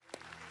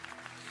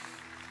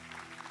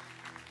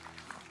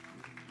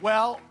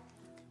Well,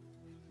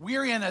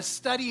 we're in a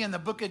study in the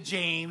book of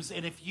James,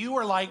 and if you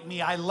are like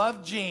me, I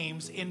love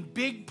James in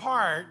big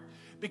part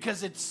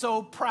because it's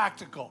so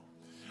practical.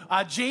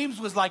 James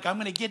was like, I'm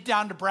going to get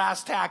down to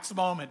brass tacks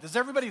moment. Does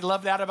everybody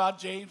love that about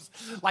James?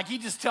 Like, he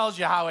just tells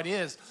you how it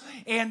is.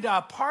 And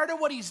part of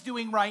what he's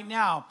doing right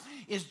now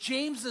is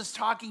James is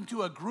talking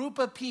to a group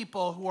of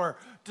people who are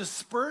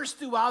dispersed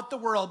throughout the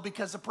world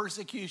because of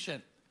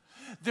persecution.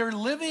 They're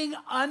living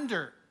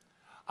under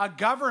a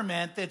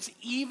government that's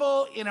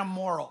evil and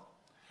immoral.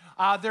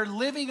 They're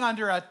living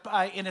under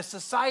in a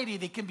society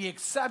that can be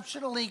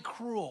exceptionally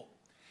cruel.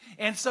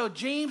 And so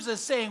James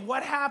is saying,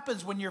 what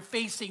happens when you're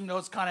facing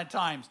those kind of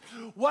times?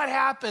 What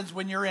happens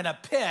when you're in a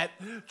pit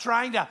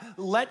trying to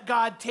let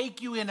God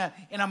take you in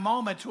a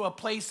moment to a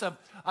place of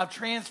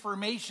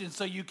transformation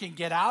so you can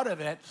get out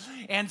of it?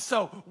 And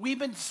so we've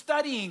been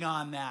studying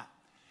on that.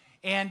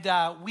 And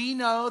we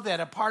know that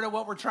a part of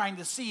what we're trying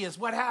to see is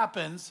what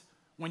happens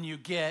when you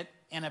get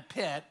in a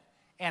pit,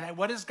 and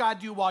what does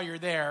God do while you're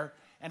there,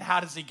 and how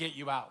does he get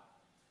you out?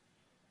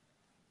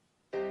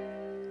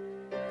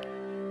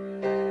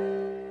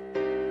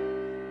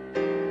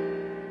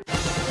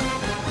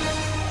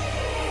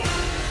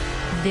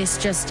 This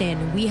just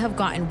in, we have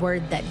gotten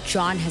word that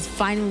John has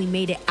finally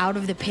made it out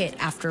of the pit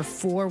after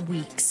 4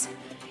 weeks.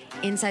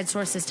 Inside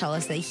sources tell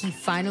us that he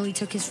finally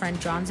took his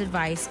friend John's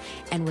advice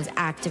and was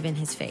active in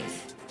his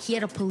faith. He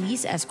had a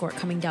police escort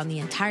coming down the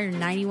entire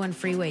 91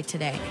 freeway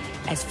today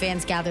as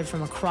fans gathered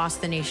from across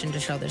the nation to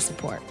show their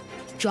support.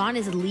 John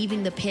is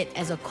leaving the pit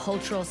as a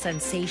cultural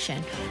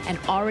sensation and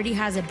already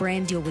has a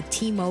brand deal with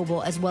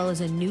T-Mobile as well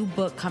as a new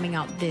book coming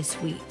out this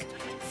week.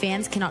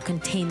 Fans cannot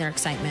contain their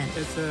excitement.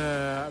 It's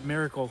a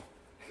miracle.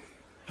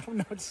 I don't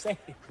know what to say.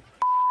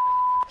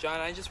 John,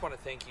 I just want to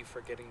thank you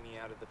for getting me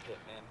out of the pit,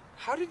 man.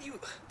 How did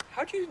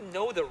you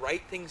know the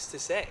right things to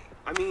say?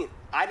 I mean,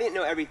 I didn't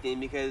know everything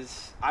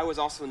because I was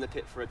also in the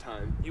pit for a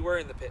time. You were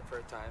in the pit for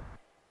a time.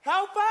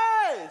 Help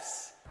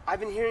us! I've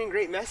been hearing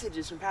great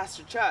messages from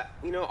Pastor Chuck.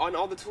 You know, on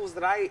all the tools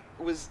that I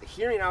was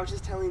hearing, I was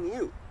just telling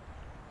you.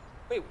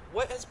 Wait,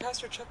 what has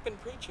Pastor Chuck been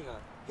preaching on?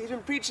 He's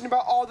been preaching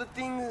about all the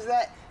things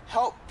that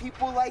help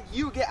people like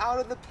you get out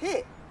of the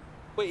pit.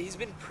 Wait, he's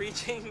been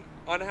preaching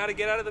on how to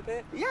get out of the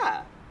pit?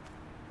 Yeah.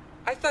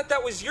 I thought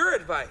that was your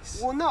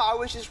advice. Well, no, I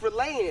was just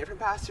relaying it from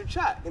Pastor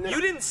Chuck. And then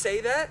you didn't say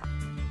that?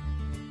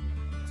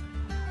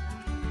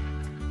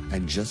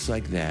 And just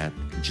like that,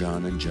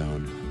 John and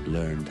Joan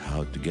learned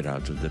how to get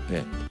out of the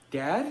pit.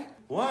 Dad?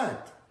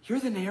 What? You're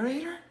the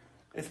narrator?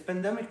 It's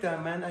pandemic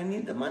time, man. I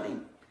need the money.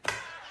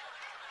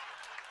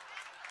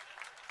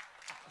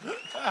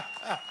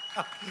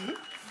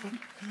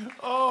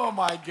 Oh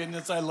my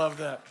goodness, I love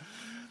that.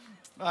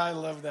 I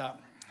love that.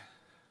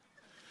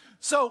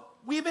 So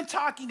we've been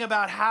talking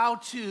about how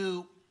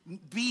to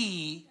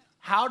be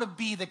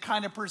the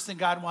kind of person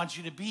God wants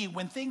you to be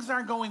when things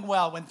aren't going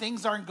well, when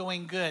things aren't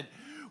going good,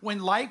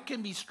 when life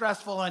can be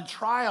stressful and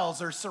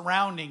trials are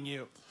surrounding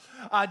you.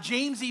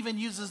 James even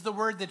uses the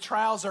word that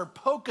trials are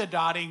polka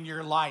dotting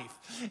your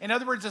life. In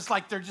other words, it's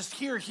like they're just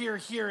here, here,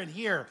 here, and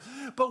here.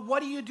 But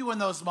what do you do in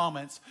those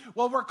moments?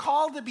 Well, we're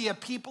called to be a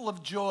people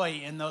of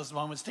joy in those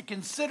moments, to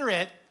consider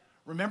it,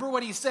 remember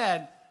what he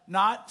said,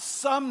 not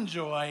some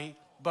joy,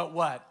 but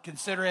what?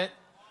 Consider it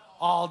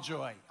all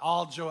joy,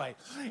 all joy.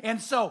 And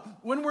so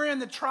when we're in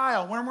the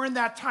trial, when we're in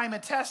that time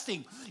of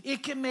testing,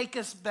 it can make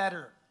us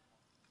better.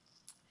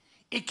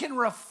 It can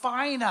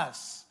refine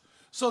us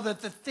so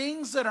that the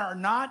things that are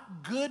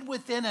not good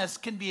within us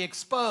can be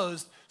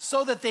exposed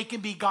so that they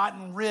can be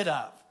gotten rid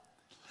of.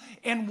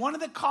 And one of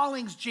the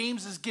callings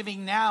James is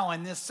giving now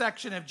in this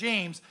section of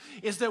James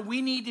is that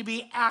we need to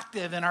be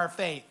active in our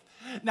faith.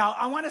 Now,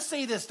 I want to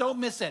say this, don't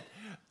miss it.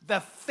 The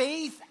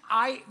faith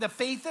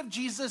of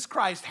Jesus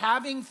Christ,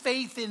 having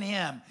faith in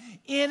him,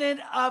 in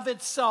and of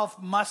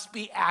itself must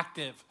be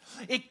active.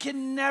 It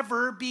can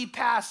never be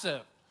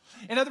passive.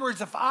 In other words,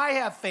 if I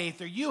have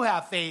faith or you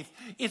have faith,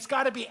 it's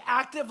got to be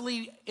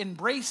actively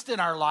embraced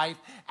in our life,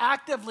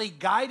 actively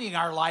guiding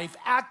our life,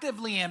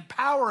 actively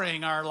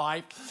empowering our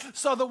life,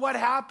 so that what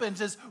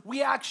happens is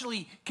we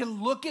actually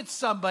can look at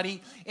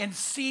somebody and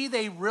see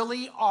they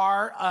really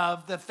are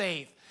of the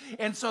faith.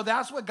 And so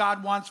that's what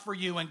God wants for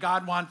you and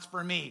God wants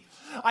for me.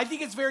 I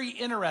think it's very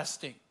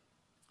interesting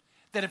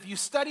that if you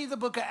study the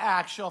book of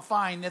Acts, you'll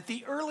find that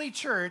the early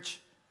church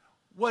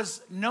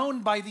was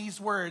known by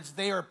these words.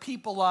 They are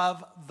people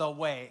of the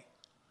way.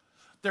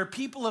 They're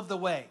people of the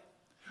way.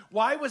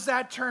 Why was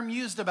that term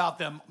used about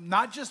them?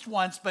 Not just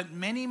once, but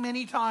many,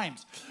 many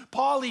times.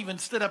 Paul even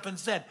stood up and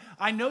said,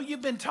 I know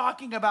you've been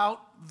talking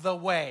about the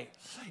way.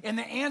 And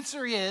the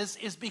answer is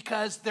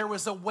because there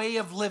was a way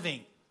of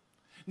living.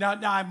 Now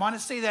I want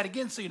to say that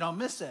again so you don't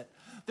miss it.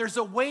 There's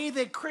a way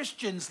that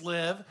Christians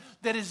live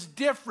that is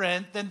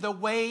different than the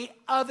way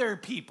other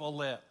people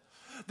live.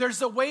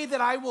 There's a way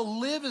that I will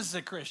live as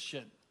a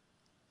Christian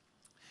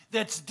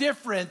that's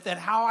different than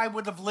how I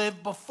would have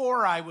lived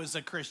before I was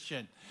a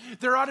Christian.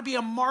 There ought to be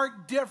a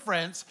marked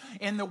difference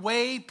in the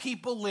way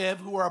people live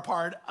who are a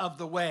part of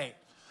the way.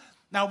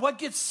 Now, what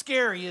gets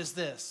scary is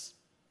this.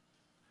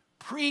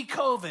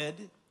 Pre-COVID,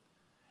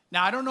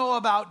 Now, I don't know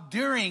about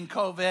during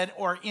COVID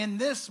or in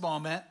this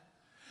moment,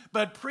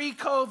 but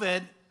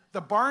pre-COVID,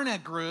 the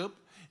Barna Group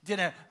did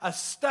a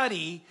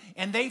study,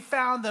 and they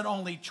found that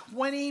only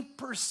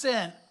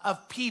 20%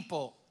 of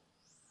people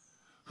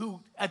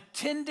who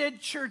attended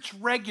church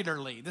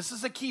regularly, this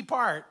is a key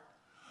part,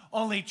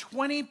 only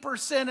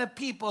 20% of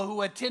people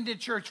who attended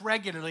church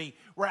regularly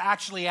were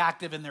actually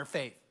active in their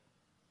faith.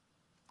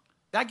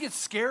 That gets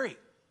scary.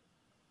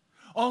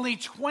 Only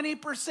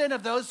 20%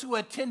 of those who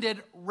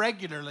attended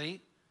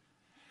regularly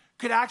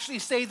could actually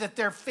say that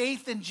their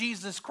faith in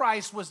Jesus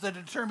Christ was the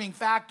determining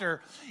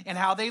factor in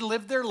how they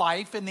lived their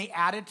life and the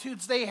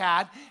attitudes they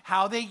had,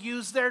 how they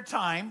used their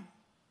time,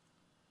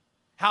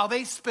 how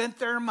they spent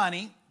their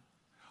money.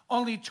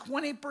 Only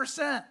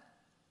 20%.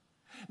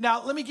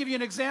 Now, let me give you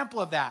an example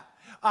of that.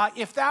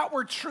 If that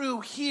were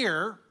true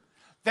here,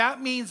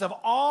 that means of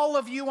all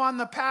of you on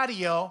the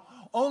patio,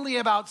 only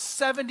about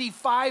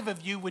 75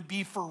 of you would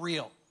be for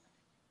real,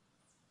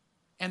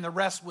 and the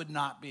rest would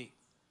not be.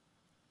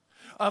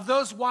 Of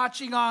those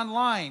watching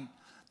online,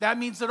 that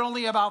means that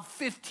only about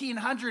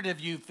 1,500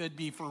 of you would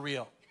be for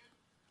real,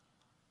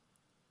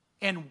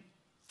 and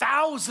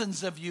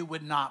thousands of you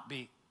would not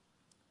be.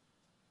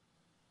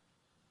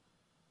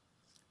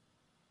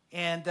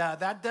 And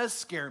that does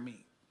scare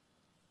me.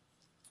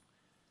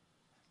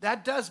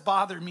 That does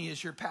bother me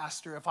as your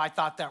pastor if I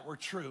thought that were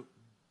true.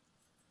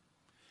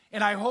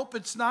 And I hope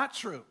it's not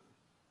true.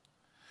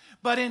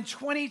 But in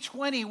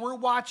 2020, we're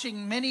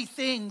watching many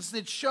things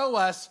that show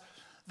us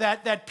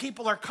that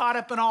people are caught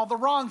up in all the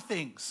wrong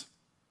things.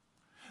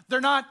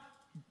 They're not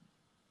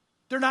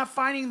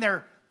finding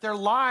their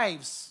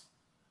lives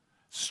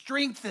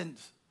strengthened.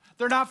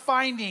 They're not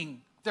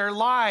finding their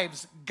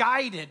lives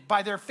guided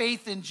by their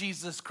faith in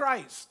Jesus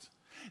Christ.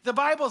 The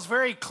Bible is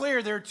very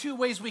clear. There are two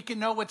ways we can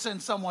know what's in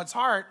someone's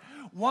heart.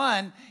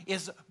 One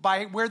is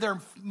by where their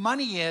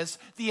money is.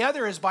 The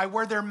other is by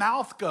where their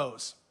mouth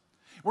goes.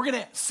 We're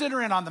going to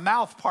center in on the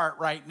mouth part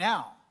right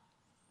now.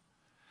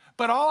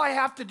 But all I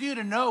have to do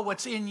to know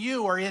what's in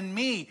you or in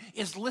me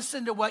is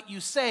listen to what you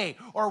say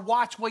or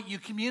watch what you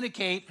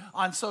communicate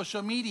on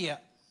social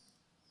media.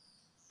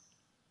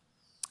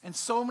 And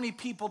so many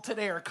people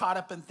today are caught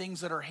up in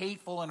things that are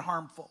hateful and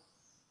harmful.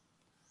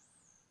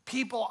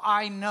 People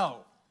I know.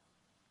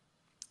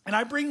 And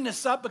I bring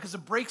this up because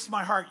it breaks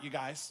my heart, you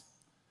guys.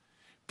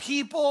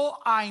 People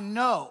I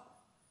know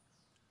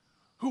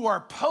who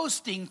are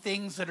posting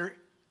things that are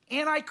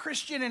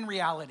anti-Christian in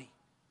reality.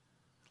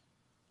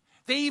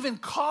 They even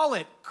call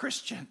it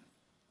Christian.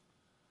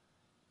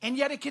 And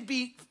yet it could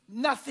be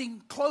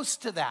nothing close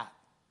to that.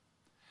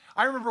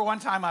 I remember one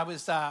time I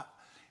was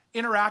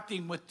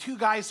interacting with two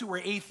guys who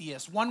were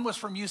atheists. One was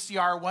from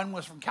UCR, one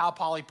was from Cal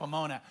Poly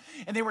Pomona.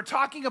 And they were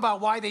talking about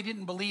why they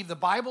didn't believe the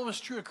Bible was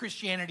true or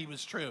Christianity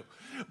was true.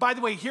 By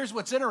the way, here's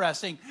what's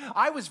interesting.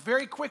 I was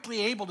very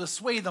quickly able to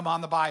sway them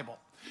on the Bible,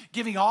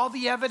 giving all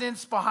the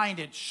evidence behind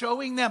it,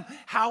 showing them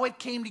how it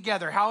came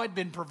together, how it had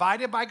been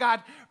provided by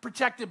God,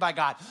 protected by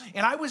God.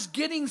 And I was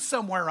getting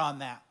somewhere on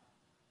that.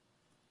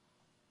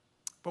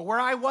 But where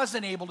I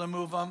wasn't able to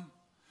move them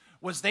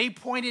was they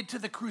pointed to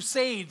the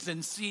Crusades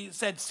and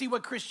said, see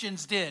what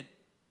Christians did.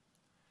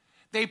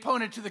 They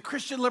pointed to the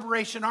Christian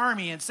Liberation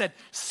Army and said,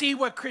 see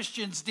what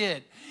Christians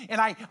did.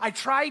 And I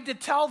tried to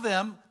tell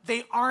them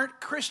they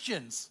aren't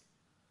Christians.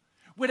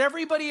 Would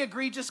everybody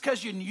agree just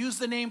because you use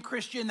the name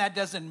Christian, that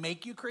doesn't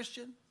make you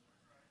Christian?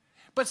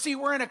 But see,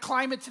 we're in a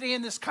climate today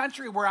in this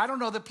country where I don't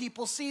know that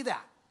people see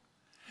that.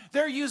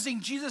 They're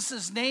using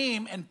Jesus'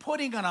 name and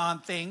putting it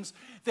on things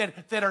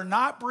that are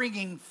not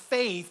bringing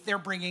faith, they're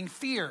bringing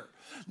fear.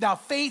 Now,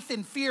 faith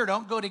and fear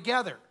don't go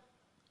together.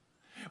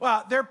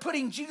 Well, they're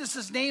putting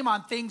Jesus' name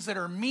on things that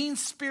are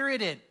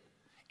mean-spirited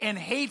and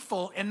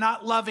hateful and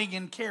not loving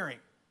and caring.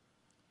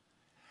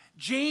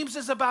 James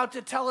is about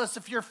to tell us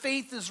if your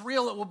faith is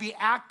real, it will be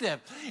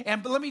active.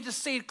 But let me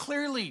just say it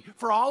clearly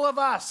for all of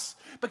us,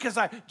 because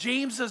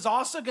James is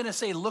also going to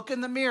say, look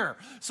in the mirror.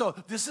 So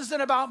this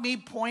isn't about me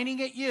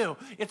pointing at you.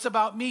 It's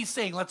about me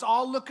saying, let's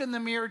all look in the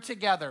mirror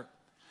together.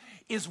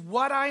 Is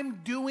what I'm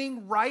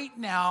doing right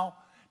now,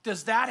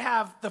 does that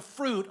have the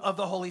fruit of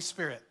the Holy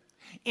Spirit?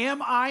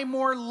 Am I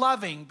more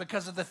loving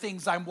because of the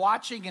things I'm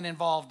watching and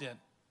involved in?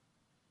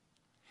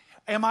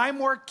 Am I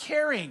more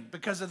caring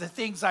because of the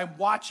things I'm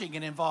watching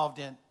and involved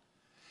in?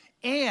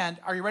 And,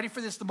 are you ready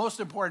for this? The most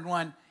important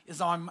one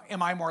is, am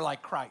I more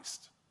like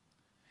Christ?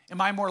 Am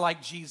I more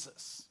like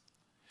Jesus?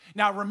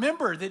 Now,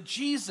 remember that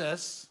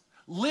Jesus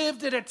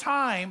lived at a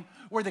time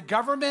where the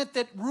government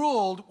that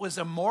ruled was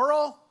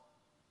immoral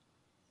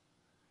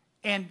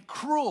and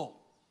cruel.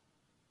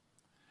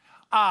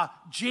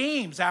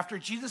 James, after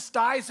Jesus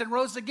dies and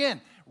rose again,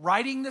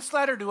 writing this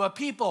letter to a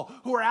people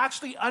who are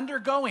actually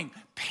undergoing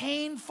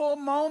painful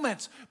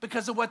moments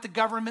because of what the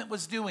government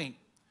was doing.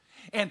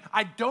 And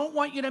I don't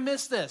want you to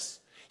miss this.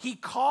 He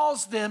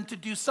calls them to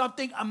do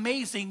something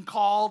amazing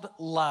called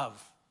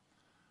love,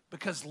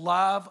 because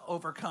love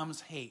overcomes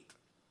hate.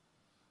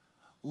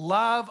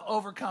 Love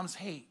overcomes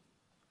hate.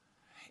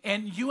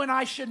 And you and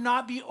I should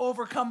not be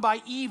overcome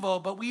by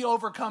evil, but we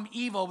overcome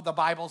evil, the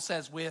Bible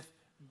says, with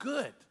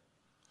good.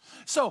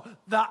 So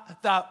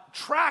the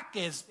track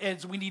is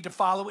we need to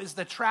follow is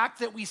the track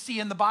that we see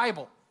in the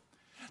Bible.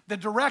 The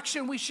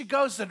direction we should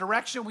go is the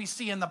direction we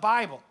see in the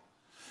Bible.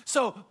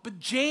 So, but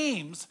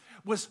James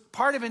was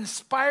part of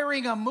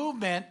inspiring a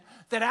movement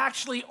that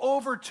actually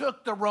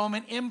overtook the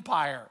Roman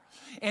Empire.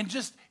 And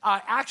just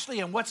actually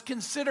in what's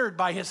considered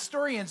by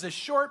historians a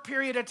short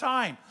period of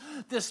time,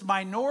 this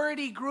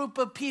minority group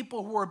of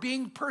people who were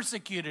being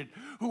persecuted,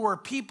 who were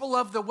people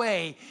of the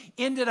way,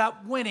 ended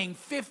up winning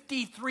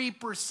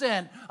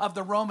 53% of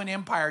the Roman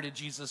Empire to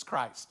Jesus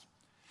Christ.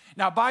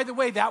 Now, by the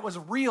way, that was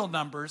real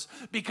numbers,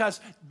 because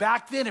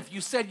back then, if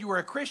you said you were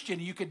a Christian,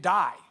 you could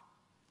die.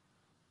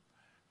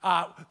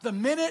 The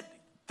minute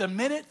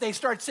they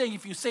start saying,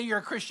 if you say you're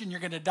a Christian, you're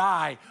going to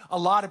die, a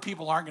lot of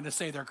people aren't going to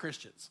say they're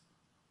Christians.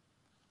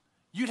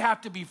 You'd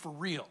have to be for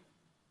real.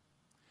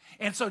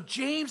 And so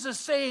James is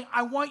saying,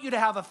 I want you to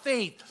have a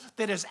faith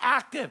that is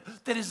active,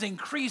 that is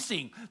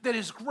increasing, that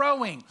is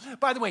growing.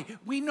 By the way,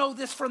 we know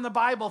this from the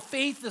Bible.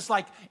 Faith is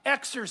like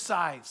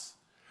exercise.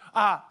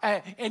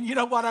 And you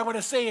know what I want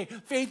to say?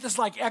 Faith is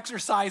like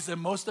exercise,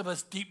 and most of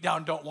us deep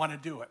down don't want to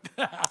do it.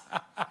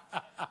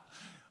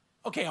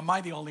 Okay, am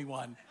I the only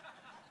one?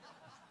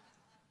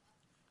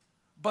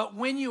 But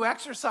when you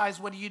exercise,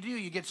 what do?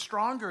 You get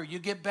stronger, you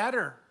get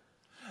better.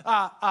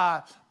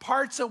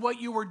 Parts of what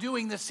you were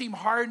doing that seemed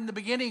hard in the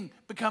beginning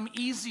become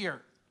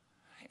easier.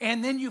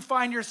 And then you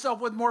find yourself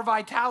with more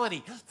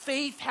vitality.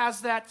 Faith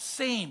has that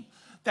same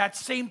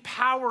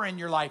power in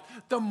your life.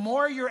 The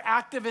more you're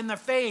active in the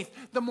faith,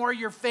 the more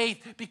your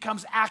faith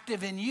becomes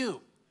active in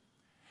you.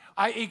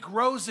 It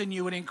grows in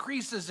you, it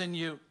increases in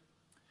you.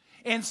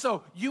 And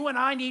so you and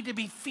I need to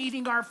be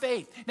feeding our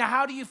faith. Now,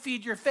 how do you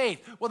feed your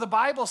faith? Well, the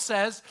Bible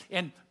says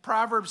in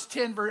Romans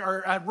 10,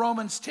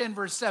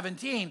 verse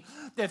 17,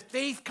 that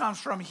faith comes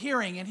from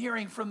hearing, and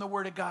hearing from the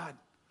Word of God.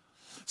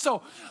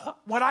 So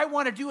what I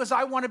want to do is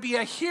I want to be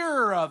a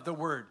hearer of the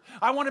Word.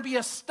 I want to be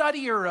a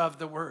studier of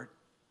the Word.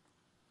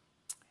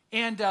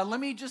 And let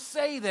me just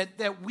say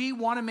that we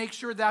want to make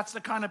sure that's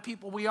the kind of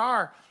people we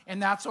are,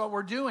 and that's what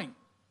we're doing.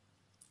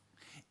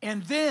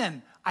 And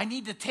then I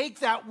need to take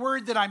that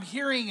word that I'm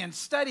hearing and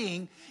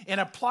studying and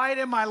apply it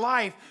in my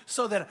life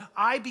so that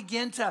I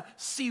begin to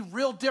see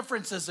real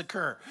differences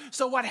occur.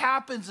 So what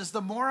happens is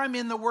the more I'm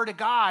in the Word of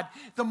God,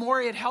 the more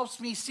it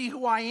helps me see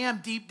who I am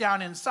deep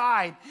down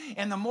inside,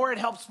 and the more it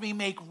helps me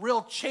make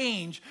real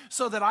change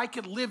so that I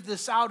can live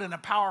this out in a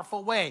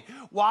powerful way.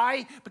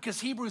 Why?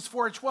 Because Hebrews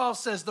 4:12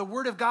 says the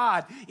Word of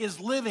God is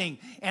living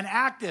and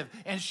active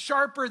and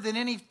sharper than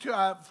any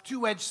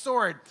two-edged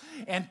sword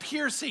and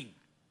piercing,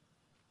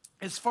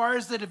 as far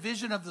as the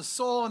division of the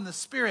soul and the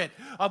spirit,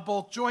 of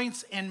both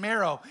joints and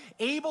marrow,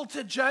 able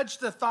to judge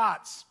the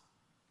thoughts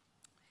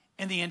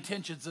and the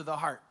intentions of the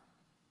heart.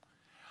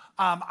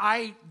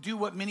 I do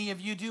what many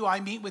of you do. I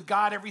meet with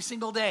God every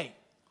single day.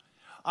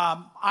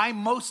 I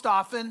most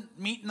often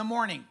meet in the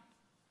morning.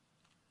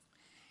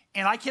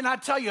 And I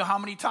cannot tell you how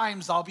many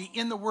times I'll be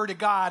in the Word of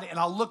God and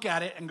I'll look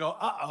at it and go,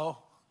 uh-oh,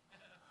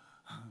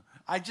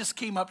 I just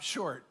came up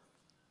short.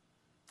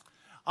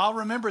 I'll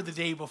remember the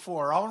day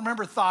before. I'll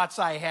remember thoughts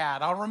I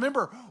had. I'll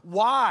remember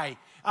why.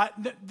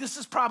 This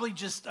is probably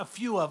just a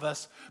few of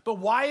us, but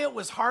why it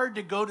was hard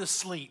to go to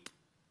sleep.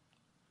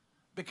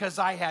 Because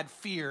I had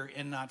fear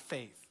and not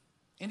faith.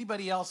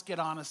 Anybody else get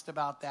honest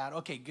about that?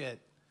 Okay, good.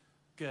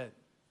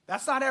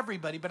 That's not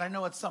everybody, but I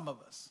know it's some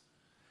of us.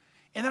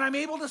 And then I'm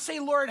able to say,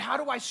 Lord, how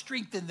do I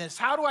strengthen this?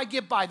 How do I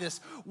get by this?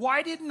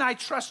 Why didn't I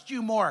trust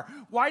you more?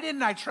 Why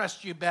didn't I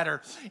trust you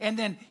better? And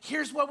then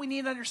here's what we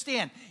need to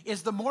understand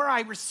is the more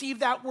I receive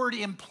that word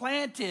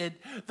implanted,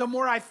 the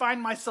more I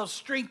find myself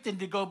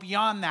strengthened to go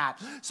beyond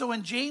that. So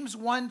in James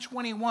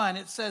 1:21,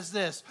 it says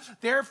this,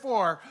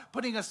 therefore,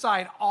 putting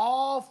aside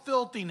all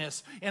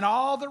filthiness and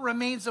all that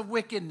remains of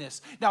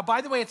wickedness. Now,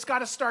 by the way, it's got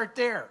to start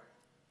there.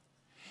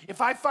 If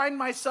I find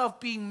myself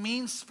being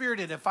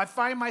mean-spirited, if I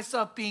find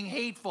myself being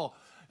hateful,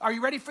 are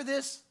you ready for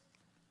this?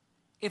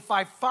 If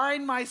I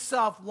find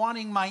myself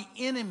wanting my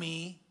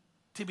enemy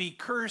to be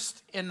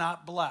cursed and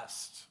not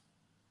blessed.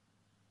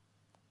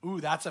 Ooh,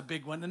 that's a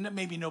big one. And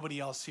maybe nobody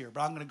else here, but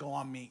I'm going to go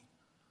on me.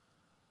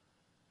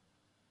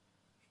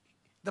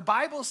 The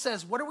Bible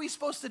says, what are we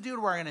supposed to do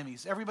to our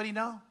enemies? Everybody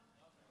know?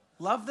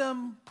 Love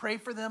them, pray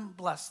for them,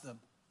 bless them.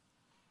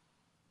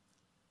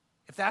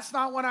 If that's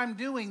not what I'm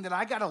doing, then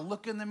I got to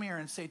look in the mirror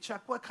and say,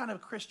 Chuck, what kind of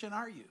Christian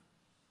are you?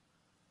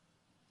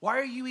 Why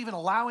are you even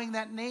allowing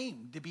that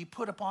name to be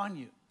put upon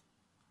you?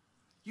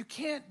 You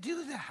can't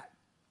do that.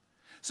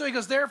 So he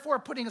goes, therefore,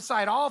 putting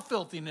aside all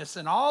filthiness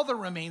and all the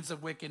remains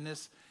of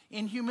wickedness,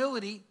 in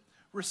humility,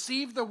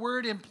 receive the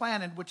word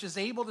implanted, which is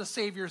able to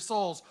save your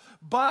souls.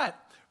 But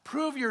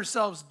prove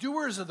yourselves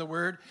doers of the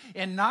word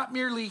and not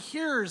merely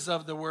hearers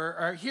of the word,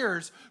 or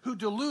hearers who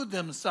delude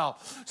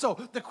themselves.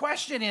 So the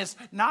question is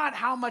not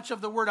how much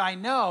of the word I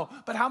know,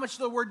 but how much of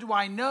the word do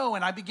I know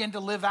and I begin to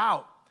live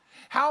out.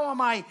 How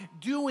am I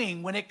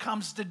doing when it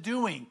comes to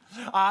doing?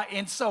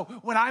 And so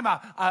when I'm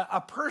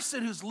a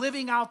person who's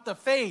living out the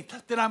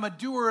faith, then I'm a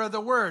doer of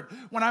the word.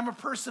 When I'm a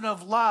person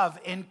of love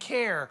and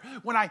care,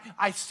 when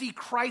I see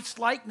Christ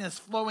likeness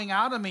flowing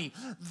out of me,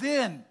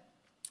 then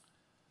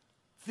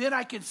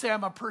I can say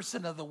I'm a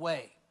person of the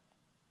way.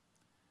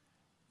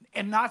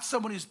 And not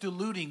someone who's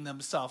deluding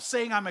themselves,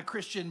 saying I'm a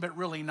Christian but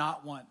really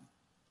not one.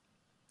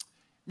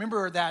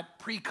 Remember that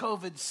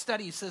pre-COVID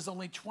study says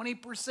only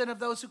 20% of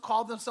those who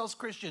call themselves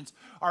Christians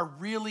are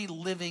really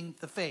living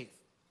the faith.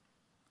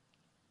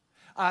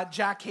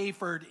 Jack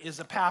Hayford is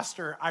a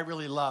pastor I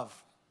really love.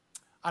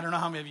 I don't know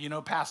how many of you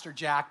know Pastor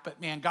Jack, but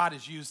man, God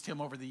has used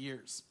him over the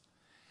years.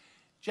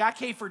 Jack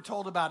Hayford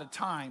told about a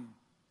time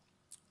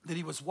that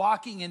he was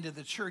walking into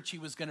the church he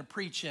was going to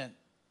preach in.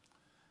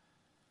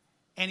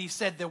 And he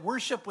said the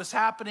worship was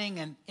happening,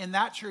 and in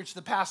that church,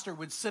 the pastor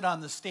would sit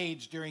on the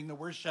stage during the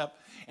worship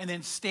and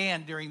then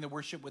stand during the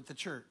worship with the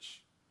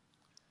church.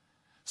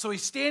 So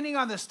he's standing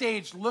on the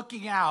stage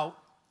looking out,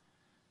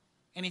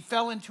 and he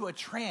fell into a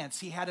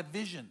trance. He had a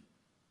vision.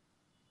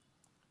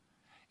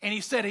 And he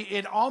said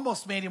it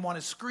almost made him want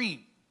to scream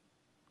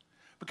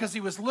because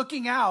he was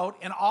looking out,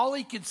 and all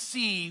he could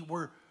see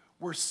were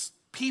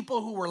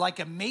people who were like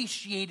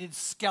emaciated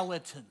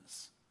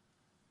skeletons.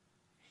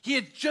 He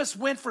had just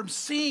went from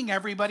seeing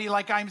everybody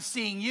like I'm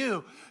seeing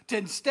you to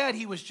instead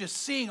he was just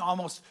seeing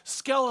almost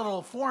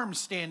skeletal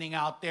forms standing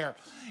out there.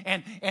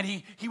 And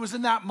he was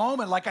in that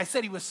moment, like I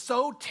said, he was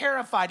so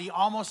terrified he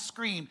almost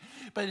screamed.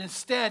 But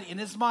instead, in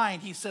his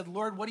mind, he said,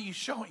 Lord, what are you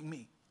showing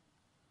me?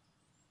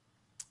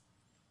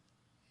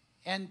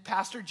 And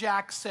Pastor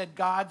Jack said,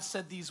 God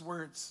said these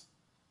words,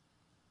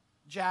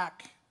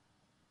 Jack,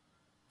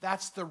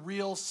 that's the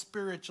real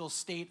spiritual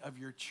state of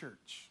your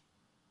church.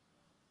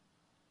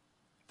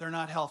 They're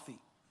not healthy.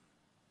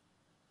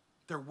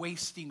 They're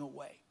wasting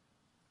away.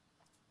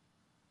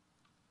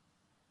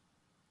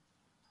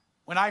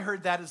 When I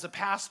heard that as a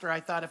pastor,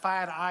 I thought, if I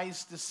had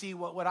eyes to see,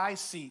 what would I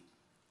see?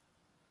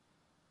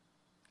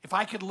 If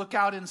I could look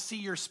out and see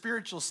your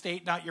spiritual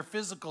state, not your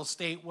physical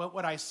state, what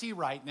would I see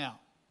right now?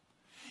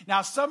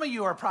 Now, some of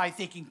you are probably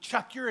thinking,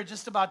 Chuck, you're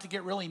just about to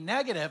get really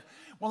negative.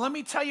 Well, let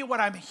me tell you what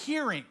I'm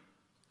hearing.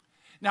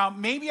 Now,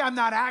 maybe I'm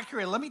not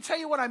accurate. Let me tell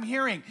you what I'm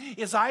hearing.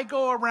 As I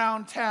go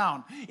around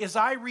town, as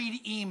I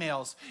read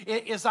emails,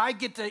 as I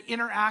get to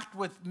interact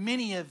with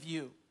many of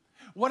you,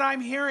 what I'm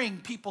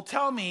hearing people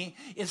tell me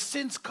is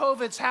since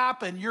COVID's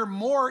happened, you're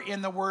more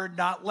in the Word,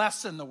 not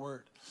less in the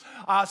Word.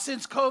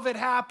 Since COVID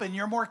happened,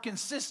 you're more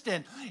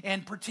consistent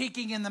in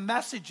partaking in the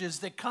messages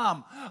that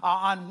come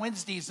on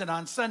Wednesdays and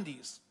on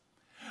Sundays.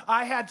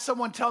 I had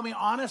someone tell me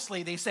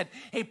honestly, they said,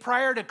 hey,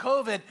 prior to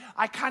COVID,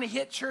 I kind of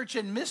hit church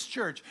and missed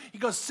church. He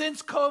goes,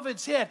 since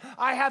COVID's hit,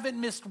 I haven't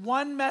missed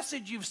one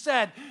message you've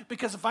said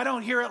because if I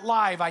don't hear it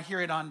live, I hear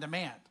it on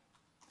demand.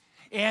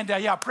 And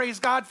yeah, praise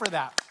God for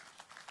that.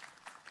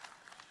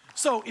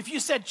 So if you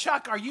said,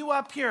 Chuck, are you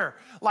up here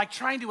like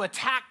trying to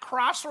attack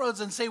Crossroads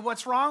and say,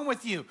 what's wrong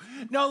with you?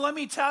 No, let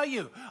me tell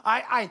you,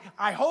 I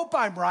hope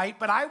I'm right,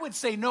 but I would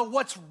say, no,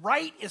 what's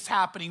right is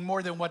happening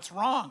more than what's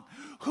wrong.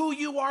 Who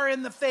you are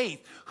in the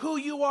faith, who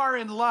you are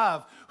in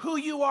love, who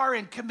you are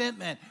in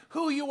commitment,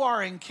 who you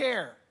are in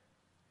care.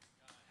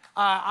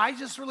 I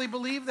just really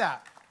believe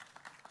that.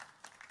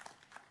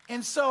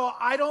 And so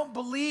I don't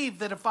believe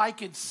that if I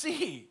could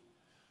see,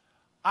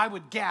 I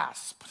would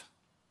gasp.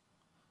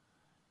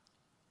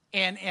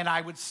 And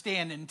I would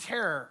stand in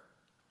terror.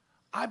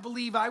 I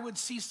believe I would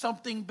see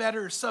something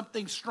better,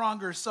 something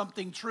stronger,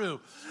 something true.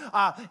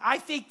 I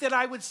think that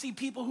I would see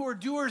people who are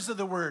doers of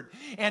the word.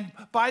 And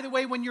by the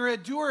way, when you're a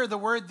doer of the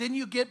word, then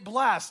you get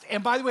blessed.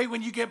 And by the way,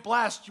 when you get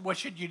blessed, what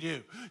should you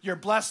do? You're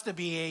blessed to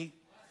be a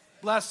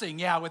blessing,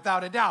 yeah,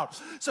 without a doubt.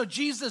 So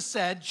Jesus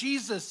said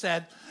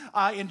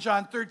in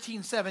John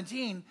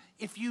 13:17,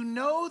 if you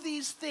know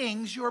these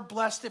things, you're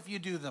blessed if you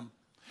do them.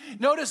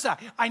 Notice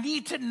that. I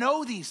need to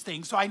know these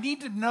things. So I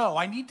need to know.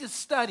 I need to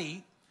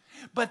study.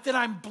 But then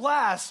I'm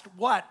blessed,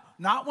 what?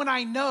 Not when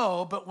I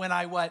know, but when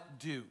I what?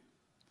 Do.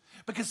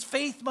 Because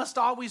faith must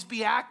always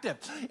be active.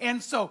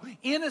 And so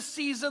in a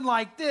season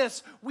like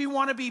this, we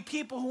want to be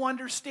people who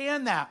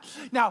understand that.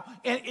 Now,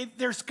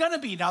 there's going to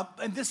be,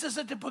 and this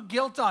isn't to put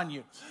guilt on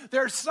you.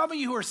 There are some of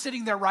you who are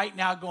sitting there right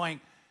now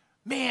going,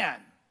 man,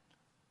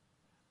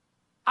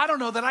 I don't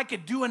know that I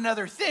could do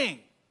another thing.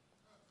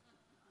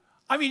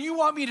 I mean, you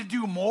want me to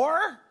do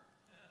more?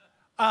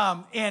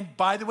 And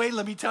by the way,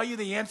 let me tell you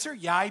the answer.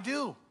 Yeah, I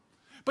do.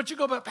 But you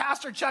go, but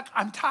Pastor Chuck,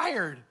 I'm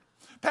tired.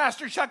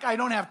 Pastor Chuck, I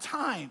don't have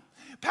time.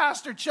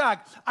 Pastor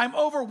Chuck, I'm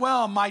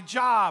overwhelmed. My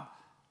job,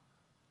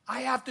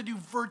 I have to do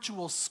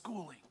virtual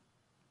schooling.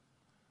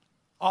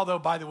 Although,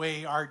 by the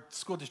way, our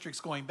school district's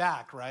going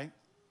back, right?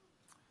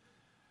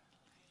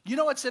 You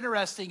know what's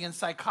interesting in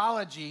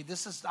psychology?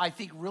 This is, I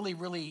think, really,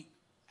 really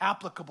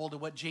applicable to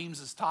what James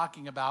is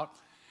talking about.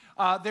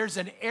 There's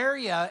an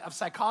area of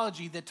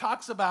psychology that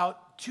talks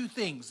about two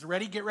things.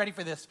 Ready? Get ready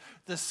for this.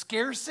 The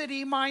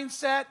scarcity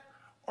mindset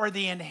or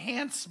the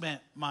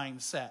enhancement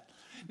mindset.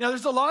 Now,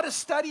 there's a lot of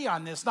study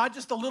on this, not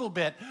just a little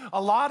bit,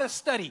 a lot of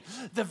study.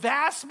 The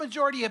vast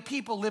majority of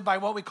people live by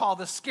what we call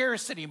the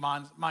scarcity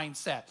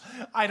mindset.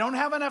 I don't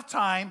have enough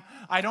time.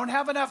 I don't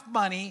have enough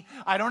money.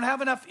 I don't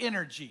have enough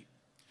energy.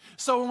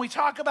 So when we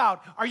talk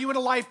about, are you in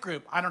a life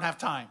group? I don't have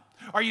time.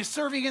 Are you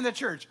serving in the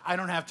church? I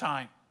don't have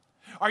time.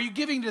 Are you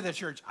giving to the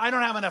church? I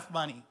don't have enough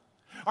money.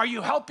 Are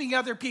you helping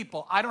other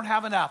people? I don't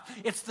have enough.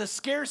 It's the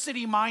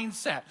scarcity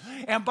mindset.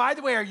 And by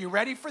the way, are you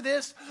ready for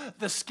this?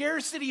 The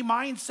scarcity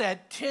mindset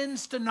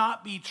tends to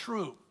not be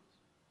true.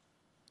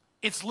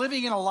 It's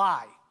living in a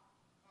lie.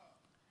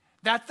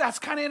 That's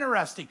kind of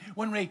interesting.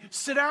 When we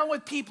sit down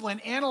with people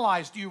and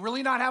analyze, do you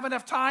really not have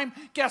enough time?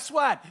 Guess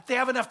what? They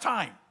have enough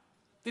time.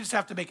 They just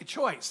have to make a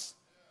choice.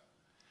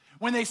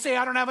 When they say,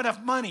 I don't have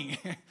enough money,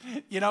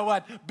 you know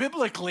what?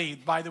 Biblically,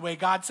 by the way,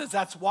 God says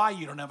that's why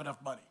you don't have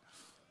enough money.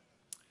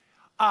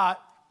 I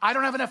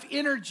don't have enough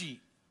energy.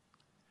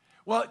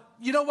 Well,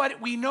 you know what?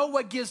 We know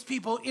what gives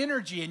people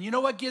energy. And you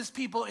know what gives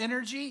people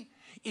energy?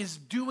 Is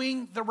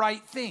doing the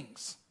right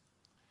things.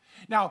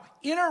 Now,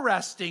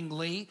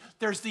 interestingly,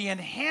 there's the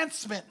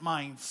enhancement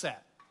mindset.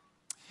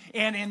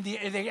 And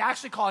they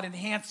actually call it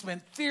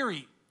enhancement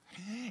theory.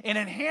 And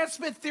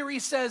enhancement theory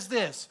says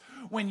this: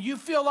 when you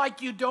feel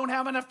like you don't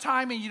have enough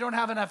time and you don't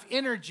have enough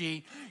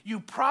energy, you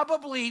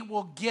probably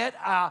will get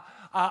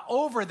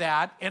over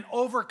that and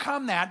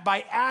overcome that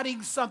by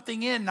adding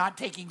something in, not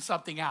taking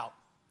something out.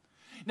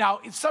 Now,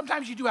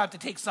 sometimes you do have to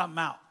take something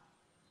out.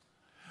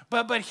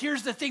 But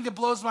here's the thing that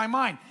blows my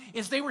mind,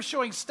 is they were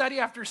showing study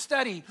after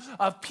study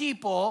of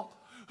people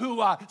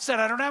who said,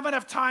 I don't have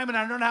enough time and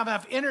I don't have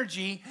enough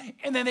energy,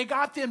 and then they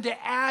got them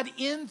to add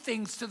in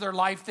things to their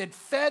life that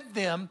fed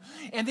them,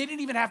 and they didn't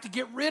even have to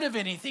get rid of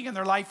anything in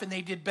their life, and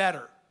they did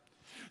better.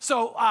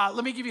 So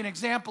let me give you an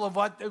example of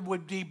what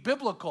would be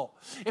biblical.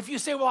 If you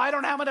say, well, I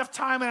don't have enough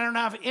time and I don't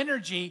have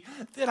energy,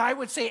 then I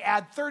would say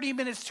add 30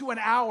 minutes to an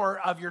hour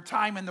of your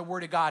time in the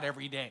Word of God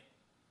every day.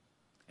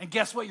 And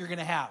guess what you're going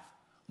to have?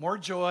 More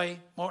joy,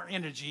 more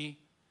energy,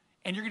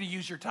 and you're going to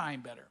use your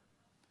time better.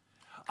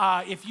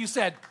 If you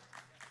said,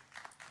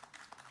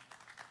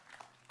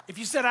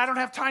 I don't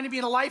have time to be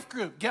in a life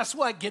group, guess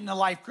what? Get in a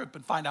life group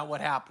and find out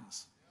what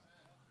happens.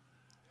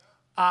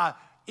 By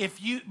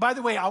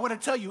the way, I want to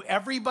tell you,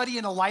 everybody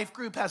in a life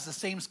group has the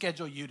same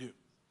schedule you do.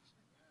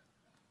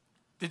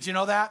 Did you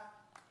know that?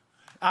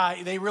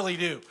 They really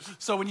do.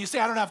 So when you say,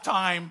 I don't have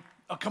time,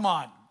 oh, come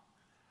on.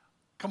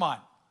 Come on.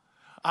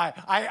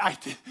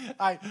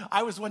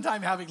 I was one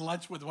time having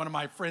lunch with one of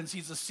my friends.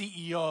 He's the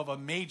CEO of a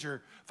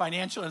major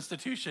financial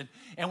institution,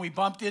 and we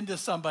bumped into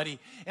somebody,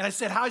 and I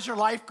said, how's your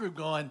life group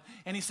going?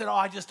 And he said, oh,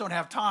 I just don't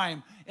have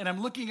time. And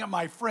I'm looking at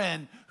my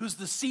friend who's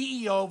the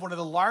CEO of one of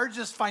the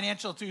largest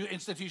financial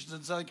institutions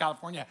in Southern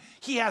California.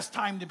 He has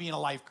time to be in a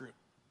life group.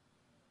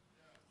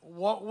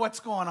 What's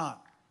going on?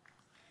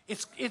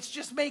 It's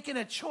just making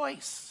a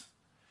choice.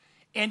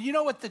 And you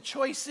know what the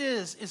choice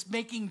is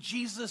making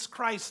Jesus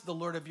Christ the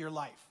Lord of your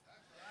life.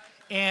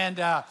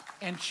 And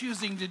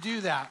choosing to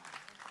do that.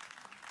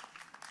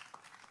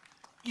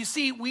 You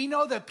see, we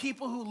know that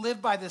people who live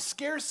by the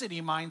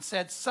scarcity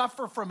mindset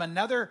suffer from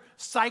another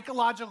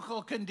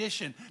psychological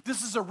condition.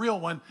 This is a real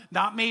one,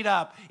 not made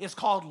up. It's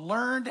called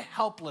learned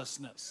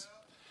helplessness.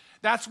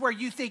 That's where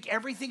you think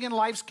everything in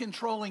life's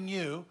controlling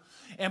you.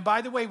 And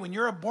by the way, when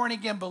you're a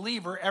born-again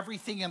believer,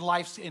 everything in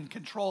life's in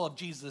control of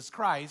Jesus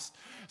Christ.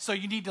 So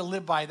you need to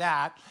live by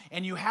that.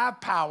 And you have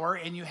power,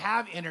 and you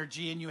have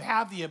energy, and you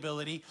have the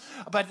ability.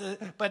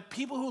 But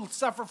people who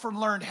suffer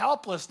from learned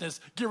helplessness,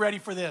 get ready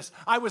for this.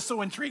 I was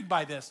so intrigued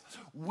by this.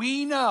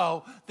 We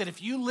know that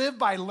if you live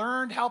by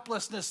learned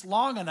helplessness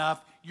long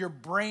enough, your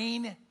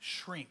brain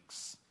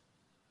shrinks.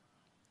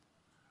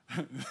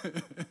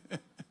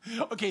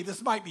 Okay,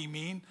 this might be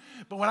mean,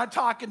 but when I'm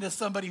talking to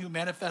somebody who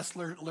manifests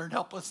learned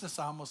helplessness,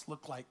 I almost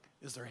look like,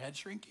 is their head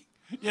shrinking?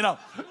 You know,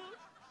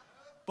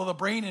 well, the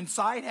brain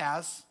inside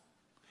has.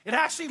 It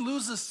actually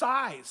loses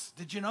size.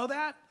 Did you know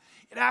that?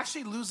 It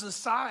actually loses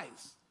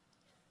size.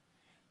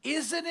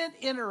 Isn't it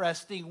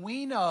interesting?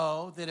 We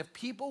know that if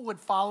people would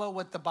follow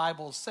what the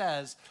Bible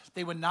says,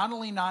 they would not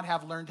only not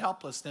have learned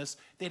helplessness,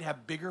 they'd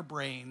have bigger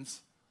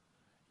brains,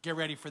 get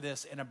ready for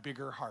this, and a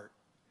bigger heart.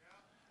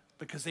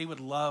 Because they would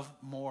love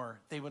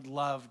more. They would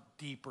love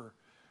deeper.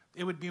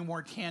 It would be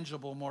more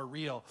tangible, more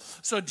real.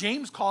 So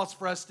James calls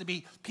for us to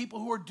be people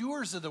who are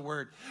doers of the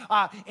word.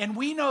 And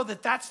we know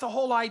that that's the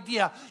whole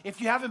idea,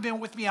 if you haven't been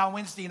with me on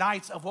Wednesday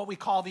nights, of what we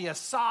call the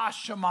Asa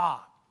Shema.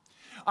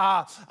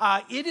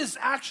 It is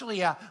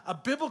actually a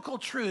biblical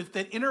truth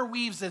that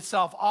interweaves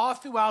itself all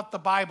throughout the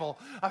Bible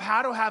of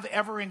how to have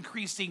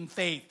ever-increasing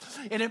faith.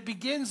 And it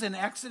begins in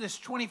Exodus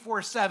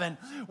 24:7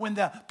 when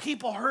the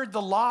people heard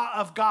the law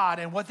of God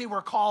and what they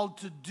were called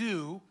to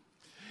do.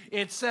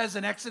 It says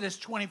in Exodus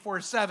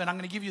 24:7, I'm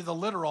going to give you the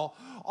literal,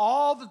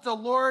 all that the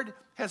Lord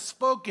has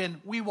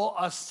spoken, we will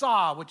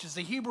asa, which is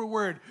a Hebrew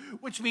word,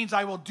 which means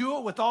I will do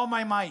it with all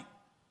my might.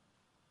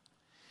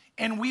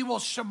 And we will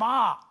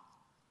shema,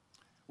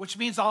 which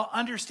means I'll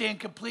understand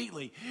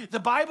completely. The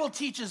Bible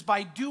teaches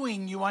by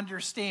doing, you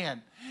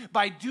understand.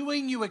 By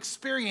doing, you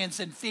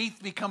experience, and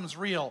faith becomes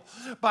real.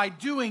 By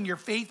doing, your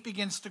faith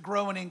begins to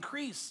grow and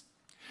increase.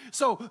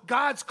 So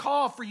God's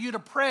call for you to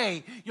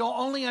pray, you'll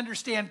only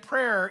understand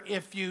prayer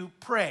if you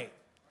pray.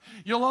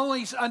 You'll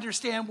only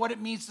understand what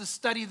it means to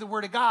study the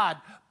Word of God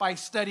by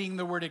studying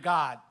the Word of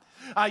God.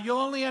 You'll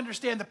only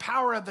understand the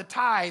power of the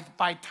tithe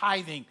by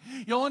tithing.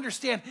 You'll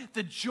understand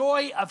the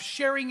joy of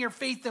sharing your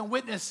faith and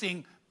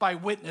witnessing by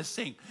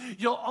witnessing.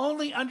 You'll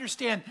only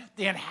understand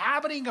the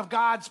inhabiting of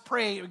God's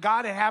praise,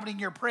 God inhabiting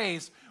your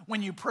praise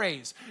when you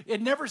praise.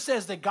 It never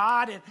says that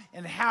God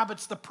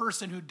inhabits the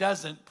person who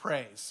doesn't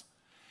praise.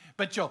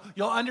 But you'll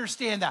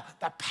understand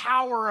the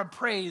power of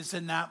praise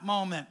in that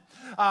moment.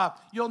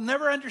 You'll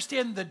never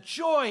understand the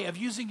joy of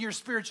using your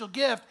spiritual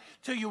gift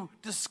till you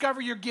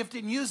discover your gift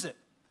and use it.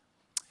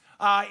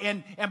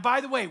 And by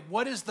the way,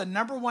 what is the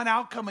number one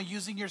outcome of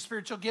using your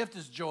spiritual gift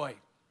is joy.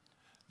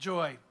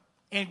 Joy.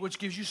 And which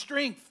gives you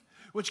strength,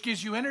 which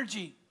gives you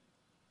energy.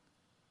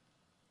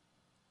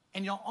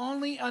 And you'll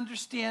only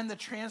understand the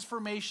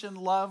transformation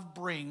love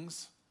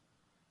brings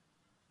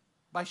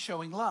by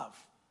showing love.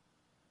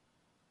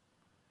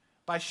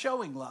 By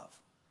showing love.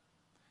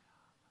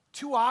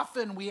 Too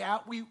often we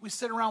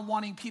sit around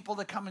wanting people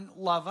to come and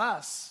love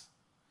us.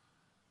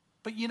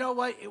 But you know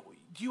what?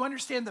 Do you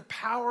understand the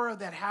power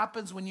that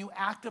happens when you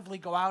actively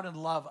go out and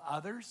love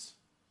others?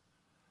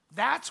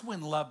 That's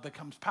when love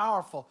becomes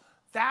powerful.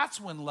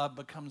 That's when love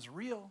becomes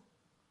real.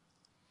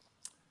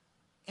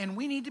 And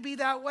we need to be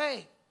that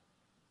way.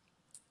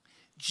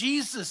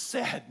 Jesus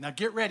said, now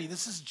get ready,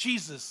 this is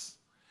Jesus.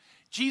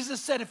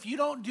 Jesus said, if you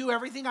don't do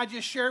everything I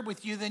just shared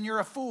with you, then you're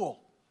a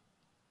fool.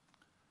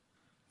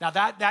 Now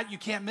that you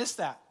can't miss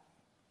that.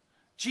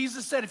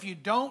 Jesus said, if you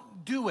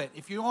don't do it,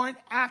 if you aren't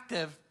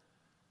active,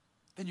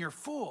 then you're a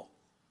fool.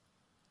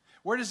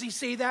 Where does he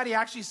say that? He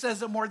actually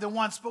says it more than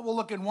once, but we'll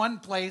look in one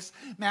place,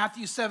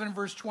 Matthew 7,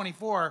 verse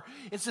 24.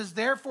 It says,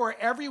 therefore,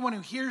 everyone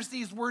who hears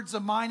these words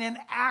of mine and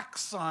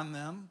acts on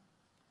them,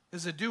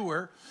 is a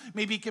doer,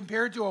 may be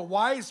compared to a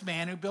wise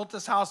man who built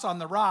his house on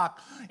the rock,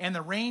 and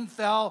the rain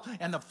fell,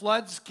 and the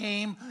floods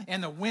came,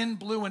 and the wind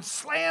blew and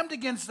slammed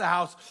against the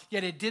house,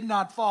 yet it did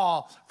not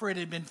fall, for it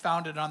had been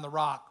founded on the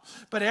rock.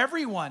 But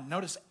everyone,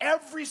 notice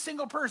every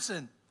single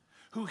person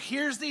who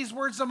hears these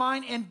words of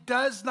mine and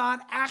does not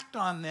act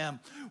on them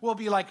will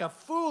be like a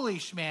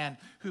foolish man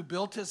who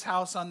built his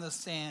house on the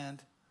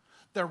sand.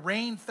 The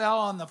rain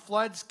fell and the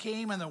floods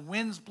came and the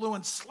winds blew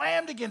and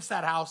slammed against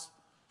that house,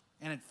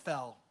 and it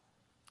fell.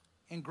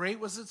 And great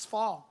was its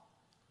fall.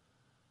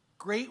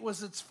 Great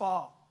was its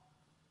fall.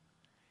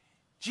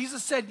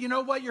 Jesus said, you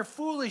know what? You're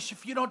foolish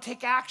if you don't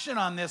take action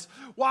on this.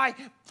 Why?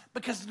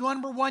 Because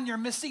number one, you're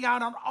missing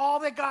out on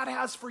all that God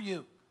has for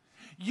you.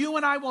 You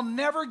and I will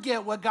never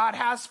get what God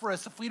has for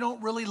us if we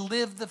don't really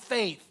live the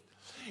faith.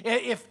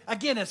 If,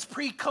 again, it's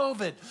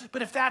pre-COVID,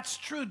 but if that's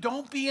true,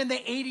 don't be in the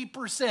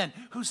 80%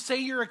 who say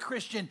you're a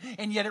Christian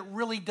and yet it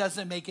really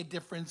doesn't make a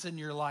difference in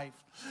your life.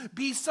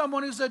 Be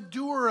someone who's a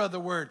doer of the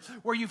word,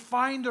 where you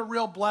find a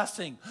real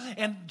blessing.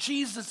 And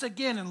Jesus,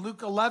 again, in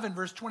Luke 11,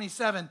 verse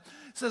 27,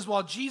 says,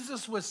 while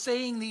Jesus was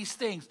saying these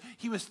things,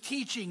 he was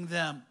teaching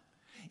them.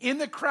 In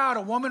the crowd,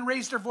 a woman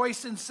raised her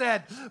voice and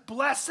said,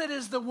 blessed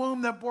is the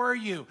womb that bore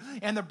you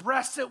and the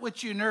breasts at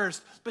which you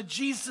nursed. But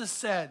Jesus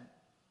said,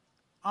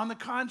 on the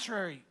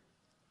contrary,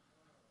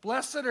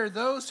 blessed are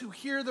those who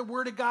hear the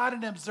word of God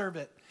and observe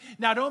it.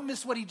 Now, don't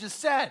miss what he just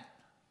said.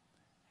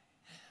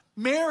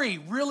 Mary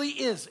really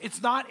is.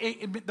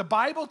 The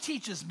Bible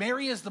teaches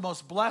Mary is the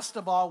most blessed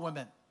of all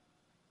women.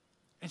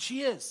 And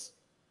she is.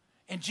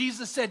 And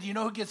Jesus said, you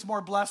know who gets more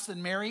blessed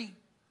than Mary?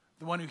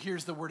 The one who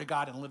hears the word of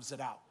God and lives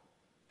it out.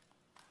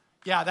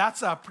 Yeah,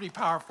 that's a pretty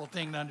powerful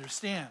thing to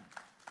understand.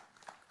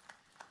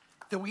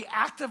 That we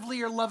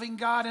actively are loving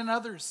God and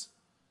others.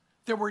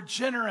 That we're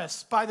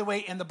generous, by the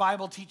way, and the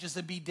Bible teaches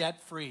to be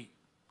debt-free.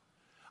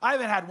 I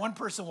haven't had one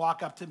person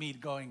walk up to me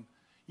going,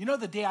 you know,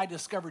 the day I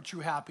discovered true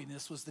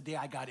happiness was the day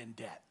I got in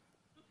debt.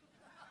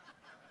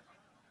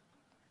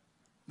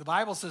 The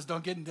Bible says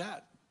don't get in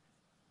debt.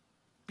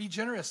 Be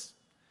generous.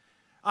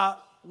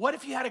 What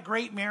if you had a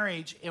great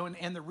marriage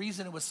and the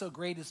reason it was so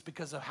great is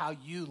because of how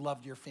you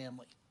loved your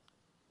family?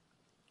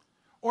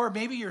 Or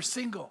maybe you're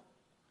single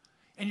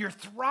and you're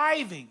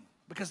thriving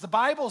because the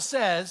Bible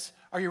says,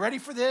 are you ready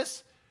for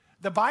this?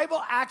 The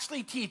Bible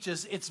actually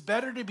teaches it's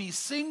better to be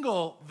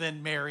single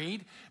than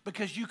married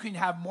because you can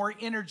have more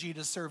energy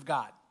to serve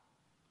God.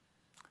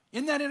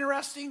 Isn't that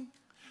interesting?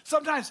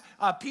 Sometimes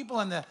people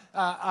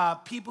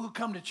who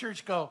come to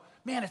church go,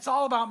 man, it's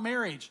all about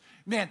marriage.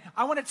 Man,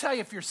 I want to tell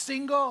you, if you're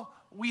single,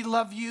 we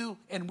love you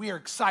and we are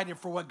excited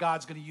for what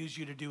God's going to use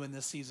you to do in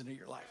this season of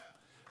your life.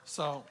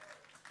 So,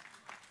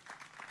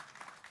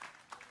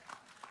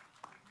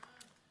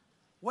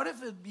 what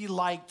if it'd be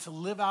like to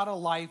live out a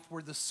life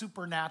where the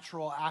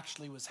supernatural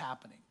actually was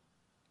happening?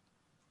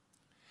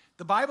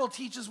 The Bible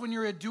teaches when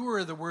you're a doer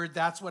of the word,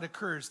 that's what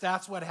occurs.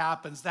 That's what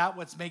happens. That's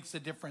what makes the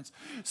difference.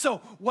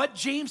 So what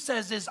James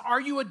says is, are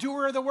you a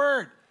doer of the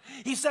word?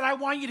 He said, I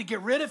want you to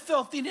get rid of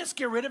filthiness,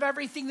 get rid of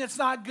everything that's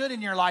not good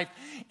in your life,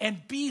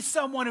 and be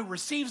someone who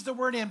receives the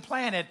word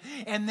implanted,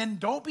 and then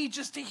don't be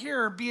just a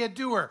hearer, be a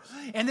doer.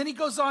 And then he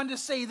goes on to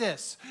say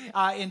this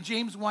in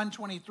James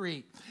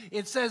 1:23.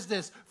 It says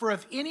this, for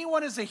if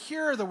anyone is a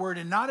hearer of the word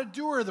and not a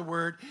doer of the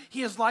word,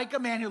 he is like a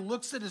man who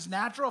looks at his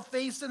natural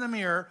face in a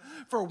mirror,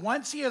 for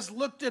once he has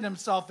looked at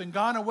himself and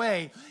gone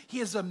away, he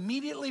has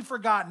immediately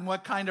forgotten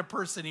what kind of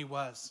person he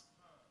was.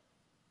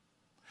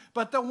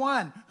 But the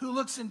one who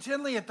looks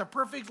intently at the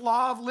perfect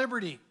law of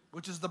liberty,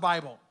 which is the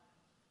Bible,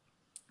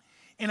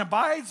 and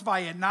abides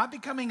by it, not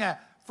becoming a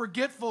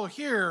forgetful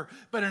hearer,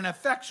 but an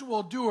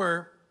effectual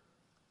doer,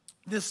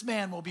 this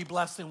man will be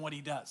blessed in what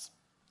he does.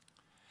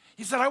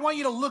 He said, I want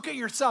you to look at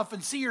yourself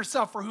and see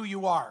yourself for who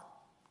you are.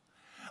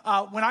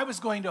 When I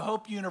was going to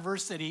Hope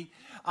University,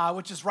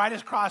 which is right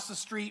across the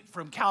street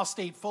from Cal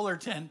State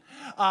Fullerton,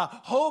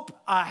 Hope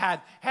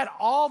had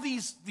all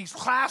these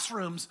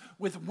classrooms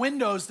with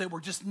windows that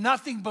were just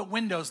nothing but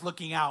windows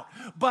looking out.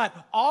 But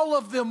all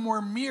of them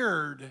were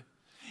mirrored.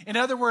 In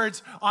other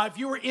words, if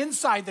you were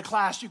inside the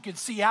class, you could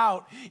see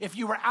out. If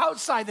you were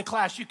outside the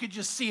class, you could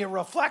just see a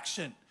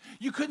reflection.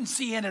 You couldn't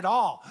see in at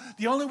all.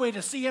 The only way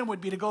to see in would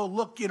be to go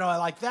look,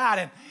 like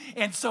that.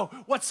 And so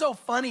what's so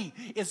funny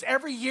is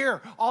every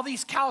year, all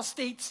these Cal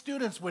State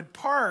students would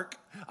park.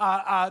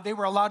 They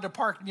were allowed to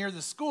park near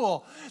the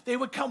school. They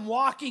would come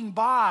walking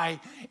by,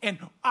 and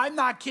I'm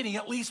not kidding,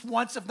 at least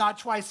once, if not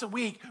twice a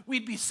week,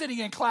 we'd be sitting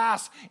in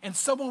class, and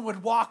someone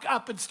would walk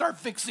up and start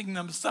fixing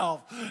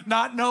themselves,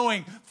 not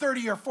knowing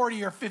 30 or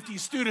 40 or 50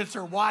 students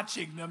are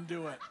watching them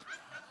do it.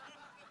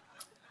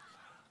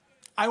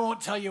 I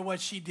won't tell you what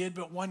she did,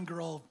 but one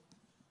girl,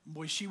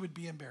 boy, she would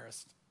be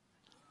embarrassed.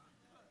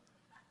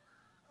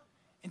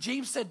 And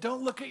James said,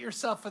 don't look at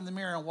yourself in the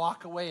mirror and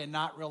walk away and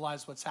not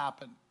realize what's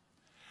happened.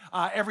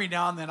 Every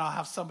now and then I'll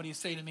have somebody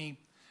say to me,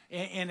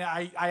 and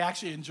I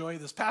actually enjoy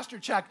this, Pastor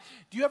Chuck,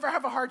 do you ever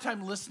have a hard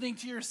time listening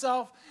to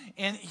yourself?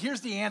 And here's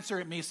the answer.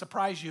 It may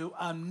surprise you.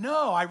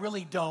 No, I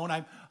really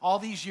don't. All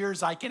these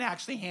years, I can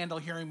actually handle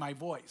hearing my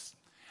voice.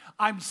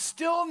 I'm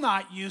still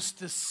not used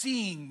to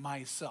seeing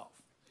myself.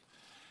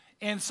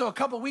 And so a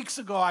couple weeks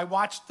ago, I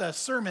watched the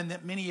sermon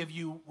that many of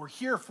you were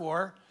here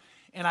for,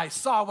 and I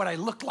saw what I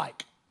looked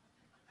like.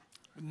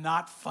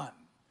 Not fun.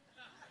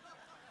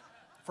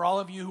 For all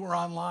of you who are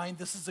online,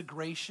 this is a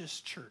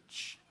gracious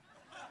church.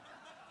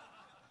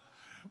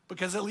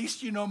 Because at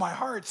least you know my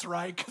heart's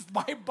right, because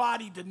my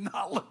body did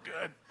not look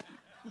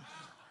good.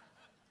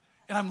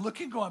 And I'm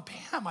looking going,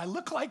 Pam, I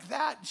look like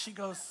that? And she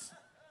goes,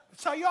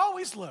 that's how you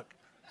always look.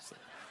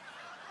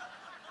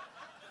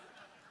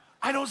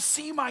 I don't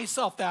see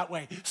myself that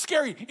way.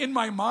 Scary. In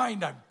my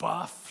mind, I'm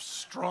buff,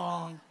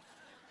 strong.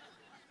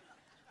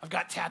 I've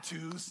got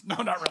tattoos. No,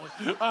 not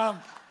really.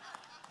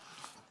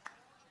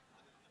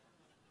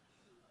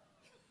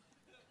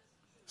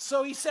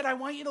 So he said, I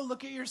want you to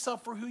look at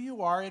yourself for who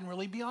you are and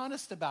really be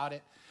honest about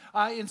it.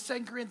 In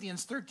 2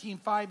 Corinthians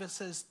 13:5, it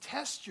says,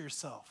 test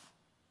yourself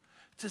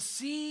to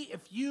see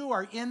if you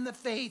are in the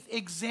faith.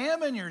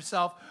 Examine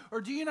yourself,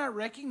 or do you not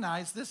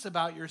recognize this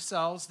about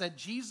yourselves, that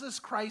Jesus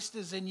Christ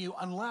is in you,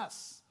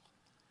 unless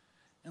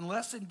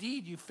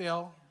indeed you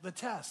fail the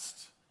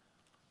test.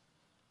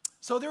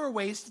 So there are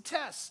ways to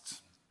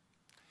test,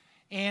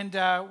 and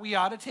we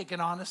ought to take an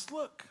honest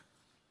look.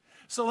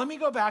 So let me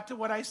go back to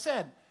what I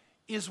said.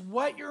 Is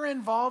what you're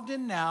involved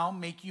in now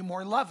make you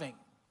more loving?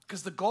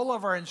 Because the goal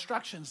of our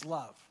instruction is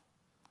love.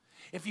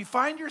 If you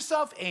find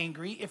yourself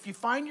angry, if you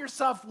find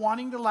yourself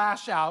wanting to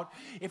lash out,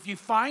 if you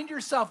find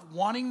yourself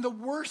wanting the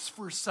worst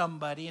for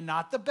somebody and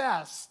not the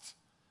best,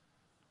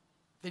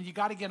 then you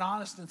got to get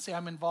honest and say,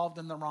 I'm involved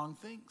in the wrong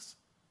things.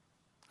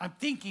 I'm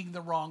thinking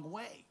the wrong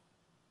way.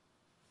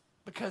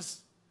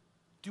 Because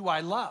do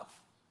I love?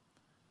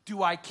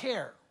 Do I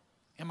care?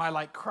 Am I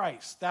like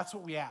Christ? That's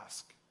what we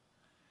ask.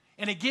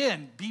 And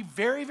again, be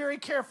very, very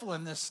careful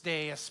in this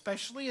day,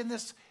 especially in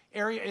this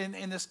area,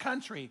 in this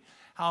country,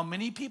 how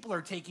many people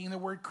are taking the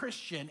word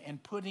Christian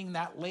and putting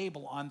that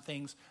label on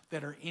things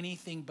that are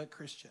anything but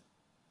Christian.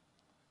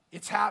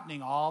 It's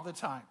happening all the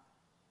time.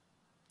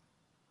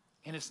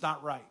 And it's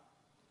not right.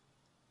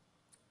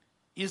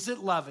 Is it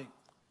loving?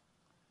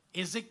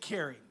 Is it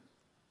caring?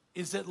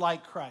 Is it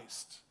like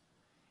Christ?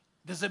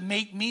 Does it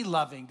make me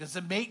loving? Does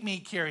it make me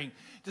caring?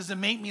 Does it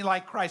make me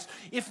like Christ?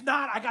 If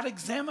not, I got to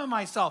examine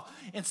myself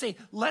and say,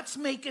 let's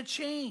make a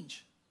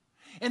change.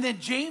 And then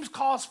James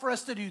calls for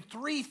us to do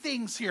 3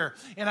 things here,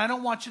 and I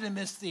don't want you to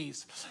miss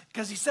these,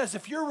 because he says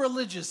if you're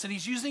religious, and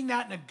he's using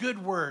that in a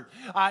good word,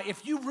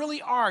 if you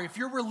really are, if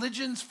your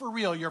religion's for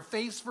real, your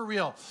faith's for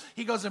real,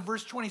 he goes in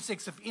verse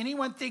 26, if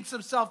anyone thinks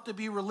himself to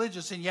be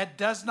religious and yet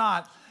does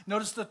not,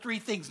 notice the 3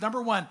 things.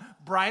 Number 1,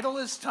 bridle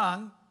his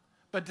tongue,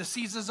 but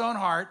deceives his own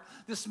heart,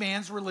 this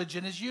man's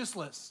religion is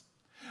useless.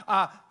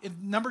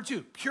 Number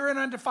 2, pure and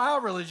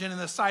undefiled religion in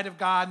the sight of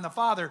God and the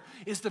Father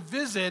is to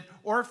visit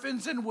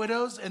orphans and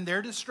widows in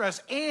their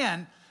distress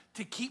and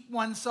to keep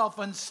oneself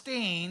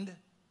unstained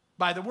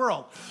by the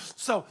world.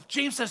 So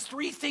James says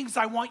 3 things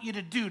I want you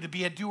to do to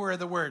be a doer of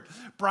the word.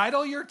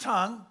 Bridle your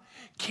tongue.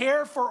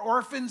 Care for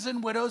orphans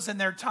and widows in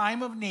their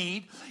time of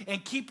need,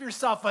 and keep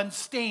yourself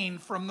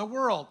unstained from the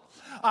world.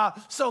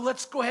 So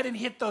let's go ahead and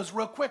hit those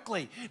real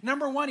quickly.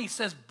 Number one, he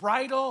says,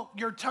 bridle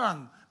your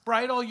tongue.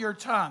 Bridle your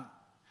tongue.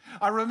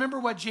 I remember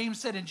what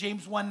James said in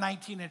James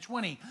 1:19 and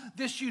 20.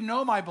 This you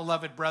know, my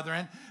beloved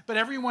brethren, but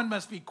everyone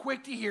must be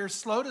quick to hear,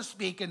 slow to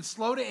speak, and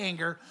slow to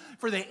anger,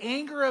 for the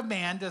anger of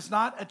man does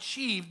not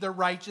achieve the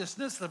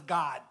righteousness of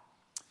God.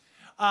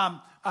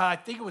 I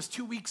think it was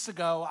 2 weeks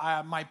ago,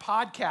 my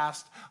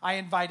podcast, I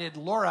invited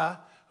Laura,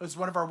 who's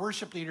one of our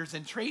worship leaders,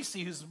 and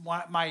Tracy, who's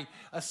my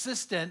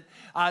assistant,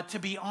 to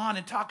be on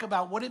and talk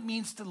about what it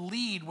means to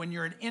lead when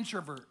you're an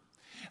introvert.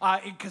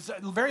 Because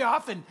very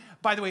often,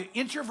 by the way,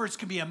 introverts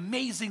can be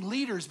amazing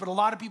leaders, but a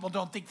lot of people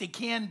don't think they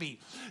can be.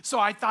 So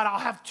I thought I'll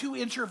have 2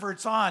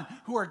 introverts on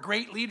who are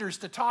great leaders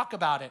to talk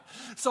about it.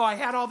 So I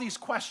had all these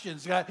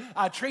questions.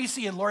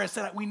 Tracy and Laura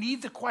said, we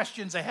need the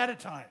questions ahead of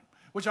time,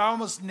 which I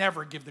almost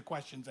never give the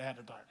questions ahead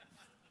of time.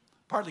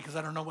 Partly because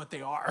I don't know what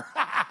they are.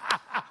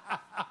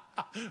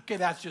 Okay,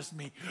 that's just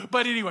me.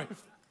 But anyway,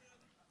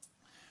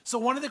 so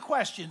one of the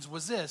questions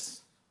was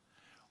this.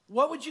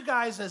 What would you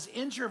guys as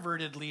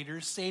introverted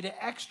leaders say to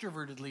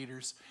extroverted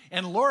leaders?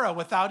 And Laura,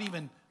 without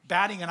even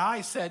batting an eye,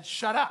 said,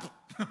 shut up.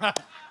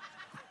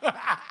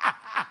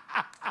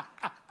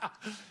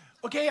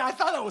 Okay, I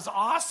thought that was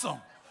awesome.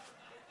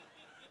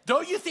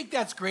 Don't you think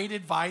that's great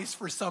advice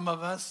for some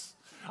of us?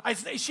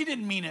 She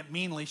didn't mean it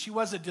meanly. She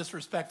wasn't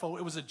disrespectful.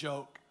 It was a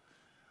joke.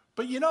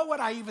 But you know what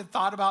I even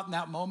thought about in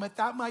that moment?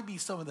 That might be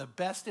some of the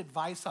best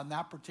advice on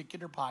that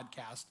particular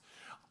podcast.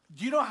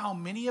 Do you know how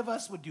many of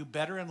us would do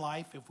better in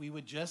life if we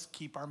would just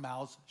keep our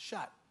mouths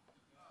shut?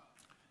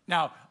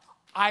 Now,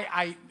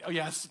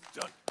 yes.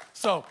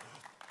 So,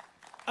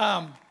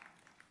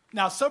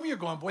 now some of you are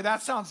going, boy,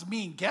 that sounds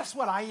mean. Guess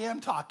what? I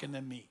am talking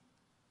to me.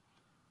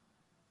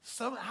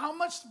 So how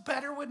much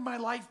better would my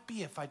life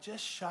be if I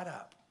just shut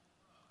up?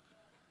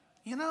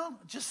 You know,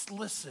 just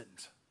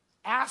listened.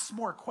 Ask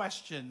more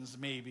questions,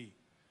 maybe.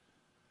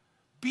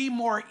 Be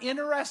more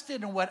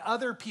interested in what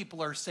other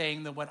people are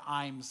saying than what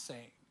I'm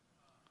saying.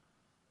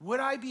 Would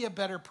I be a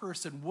better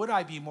person? Would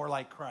I be more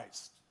like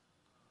Christ?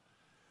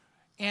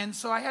 And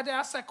so I had to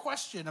ask that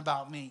question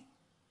about me.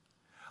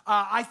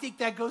 I think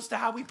that goes to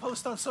how we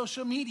post on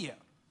social media.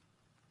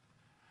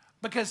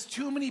 Because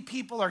too many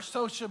people on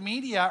social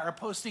media are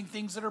posting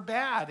things that are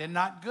bad and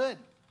not good.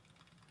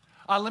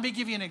 Let me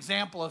give you an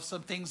example of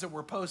some things that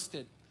were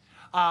posted,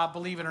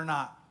 believe it or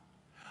not.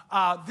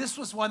 This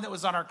was one that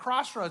was on our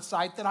Crossroads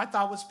site that I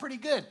thought was pretty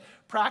good.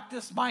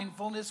 Practice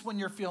mindfulness when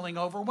you're feeling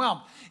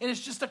overwhelmed. And it's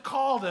just a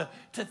call to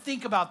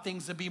think about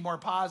things and be more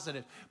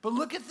positive. But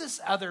look at this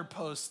other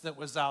post that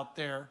was out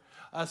there,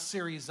 a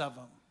series of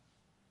them.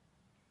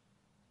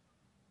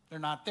 They're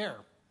not there.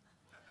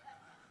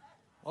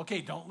 Okay,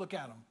 don't look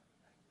at them.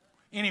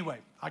 Anyway,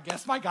 I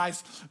guess my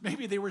guys,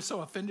 maybe they were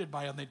so offended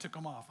by them, they took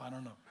them off. I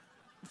don't know.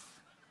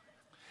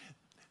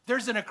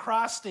 There's an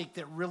acrostic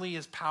that really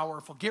is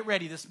powerful. Get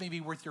ready, this may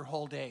be worth your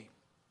whole day.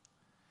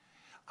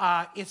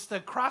 It's the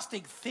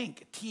acrostic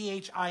THINK,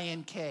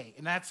 T-H-I-N-K,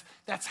 and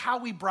that's how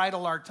we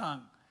bridle our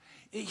tongue.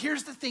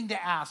 Here's the thing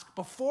to ask.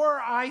 Before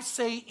I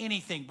say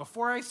anything,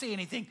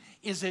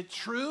 is it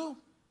true?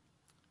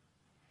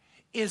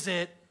 Is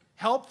it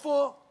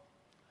helpful?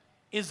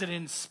 Is it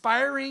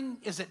inspiring?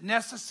 Is it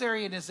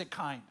necessary? And is it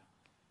kind?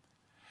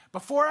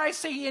 Before I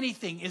say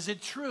anything, is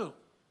it true?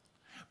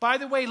 By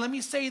the way, let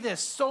me say this.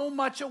 So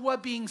much of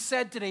what being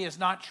said today is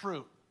not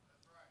true.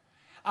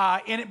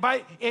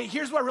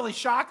 Here's what really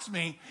shocks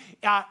me.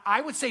 I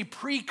would say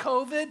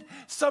pre-COVID,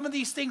 some of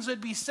these things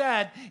would be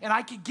said, and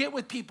I could get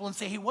with people and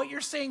say, hey, what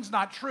you're saying is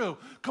not true.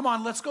 Come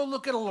on, let's go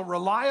look at a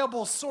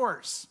reliable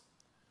source.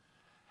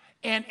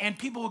 And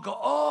people would go,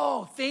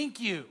 oh, thank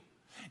you.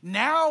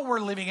 Now we're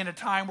living in a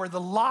time where the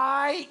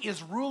lie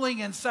is ruling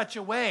in such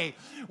a way,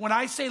 when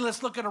I say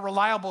let's look at a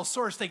reliable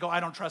source, they go, I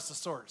don't trust the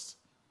source.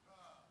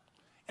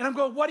 And I'm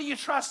going, what are you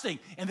trusting?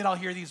 And then I'll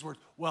hear these words,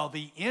 well,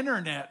 the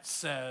internet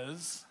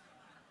says.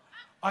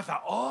 I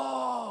thought,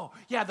 oh,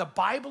 yeah, the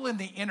Bible and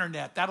the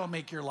internet, that'll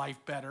make your life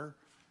better.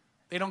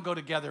 They don't go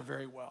together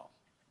very well.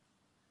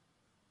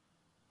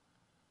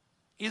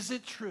 Is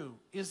it true?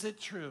 Is it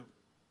true?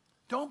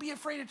 Don't be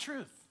afraid of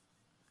truth.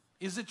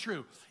 Is it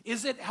true?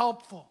 Is it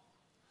helpful?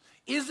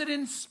 Is it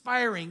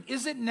inspiring?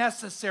 Is it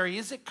necessary?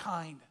 Is it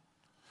kind?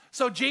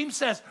 So James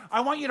says,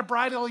 I want you to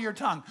bridle your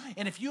tongue.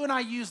 And if you and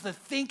I use the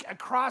think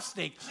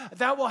acrostic,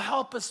 that will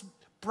help us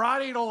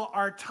bridle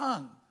our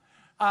tongue.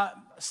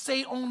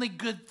 Say only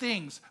good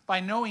things by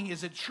knowing,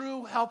 is it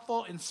true,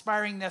 helpful,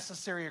 inspiring,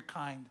 necessary, or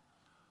kind?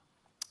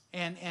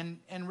 And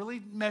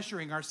really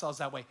measuring ourselves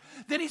that way.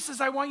 Then he says,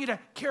 I want you to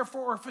care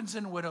for orphans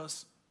and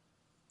widows.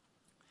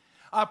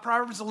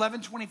 Proverbs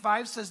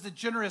 11:25 says, the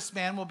generous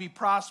man will be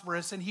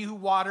prosperous, and he who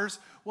waters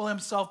will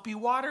himself be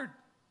watered.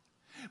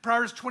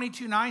 Proverbs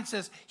 22:9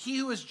 says, he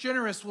who is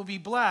generous will be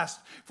blessed,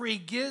 for he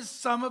gives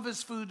some of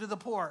his food to the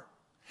poor.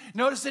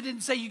 Notice it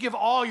didn't say you give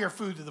all your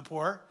food to the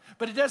poor,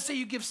 but it does say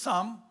you give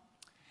some.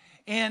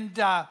 And,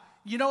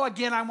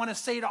 again, I want to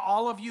say to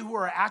all of you who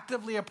are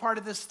actively a part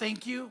of this,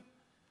 thank you.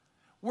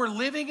 We're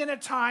living in a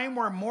time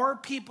where more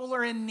people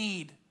are in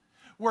need,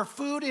 where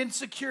food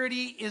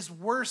insecurity is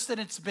worse than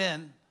it's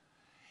been.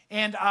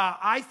 And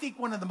I think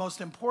one of the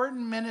most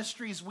important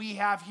ministries we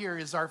have here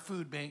is our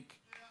food bank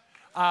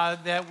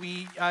that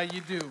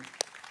you do.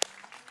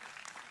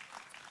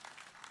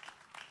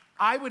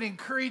 I would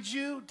encourage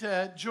you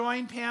to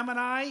join Pam and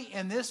I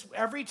in this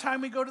every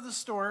time we go to the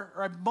store,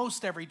 or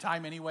most every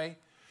time anyway.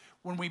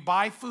 When we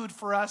buy food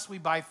for us, we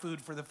buy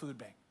food for the food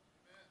bank.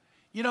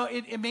 You know,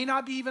 it may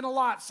not be even a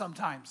lot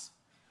sometimes,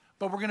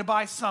 but we're going to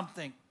buy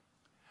something.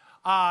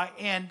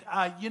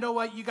 You know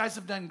what? You guys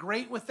have done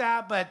great with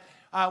that, but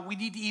we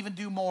need to even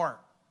do more.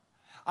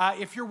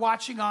 If you're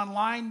watching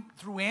online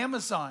through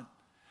Amazon,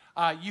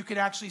 you could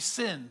actually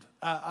send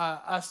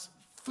us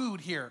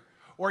food here,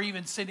 or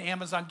even send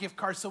Amazon gift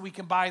cards so we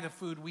can buy the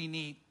food we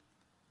need.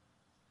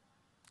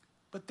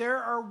 But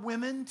there are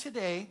women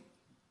today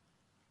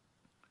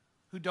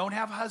who don't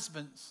have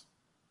husbands,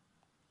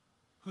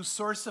 whose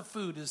source of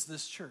food is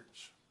this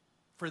church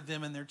for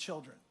them and their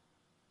children.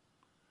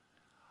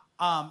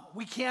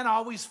 We can't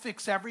always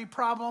fix every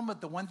problem,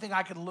 but the one thing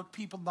I can look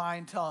people in the eye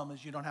and tell them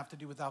is you don't have to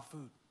do without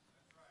food.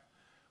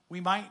 We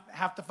might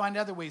have to find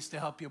other ways to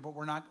help you, but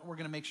we're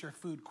going to make sure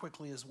food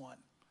quickly is one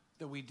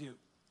that we do.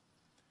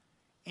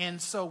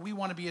 And so we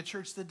want to be a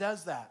church that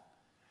does that.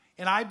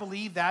 And I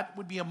believe that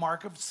would be a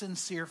mark of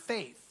sincere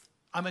faith.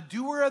 I'm a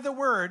doer of the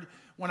word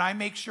when I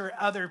make sure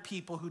other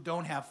people who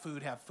don't have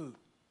food have food.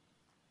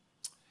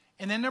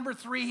 And then number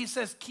 3, he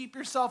says, keep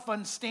yourself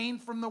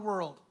unstained from the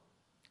world.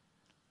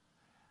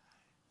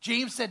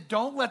 James said,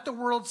 don't let the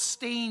world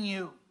stain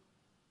you.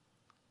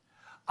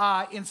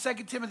 In 2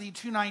 Timothy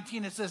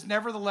 2:19, it says,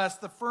 nevertheless,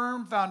 the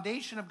firm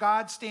foundation of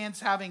God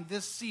stands having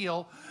this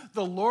seal.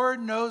 The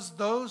Lord knows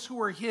those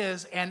who are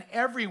his, and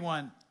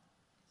everyone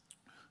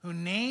who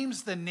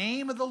names the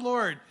name of the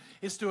Lord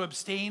is to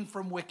abstain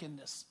from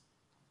wickedness.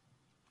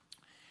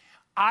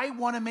 I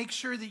want to make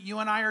sure that you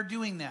and I are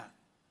doing that.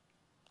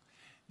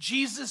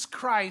 Jesus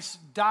Christ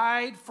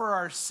died for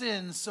our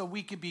sins so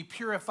we could be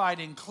purified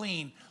and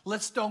clean.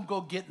 Let's don't go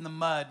get in the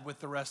mud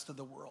with the rest of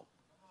the world.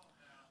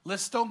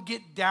 Let's don't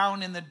get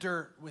down in the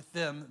dirt with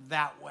them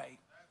that way.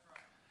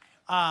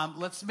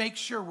 Let's make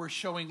sure we're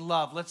showing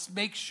love. Let's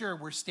make sure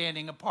we're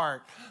standing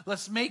apart.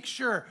 Let's make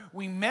sure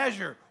we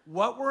measure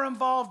what we're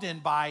involved in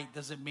by,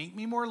 does it make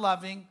me more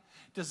loving?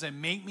 Does it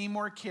make me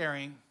more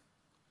caring?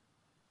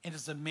 And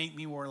does it make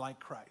me more like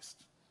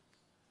Christ?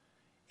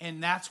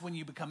 And that's when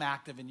you become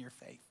active in your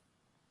faith.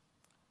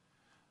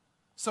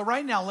 So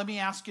right now, let me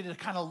ask you to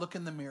kind of look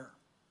in the mirror.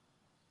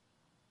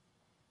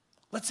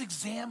 Let's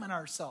examine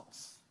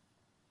ourselves.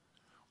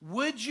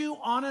 Would you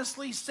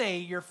honestly say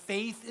your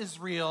faith is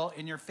real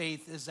and your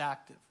faith is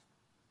active?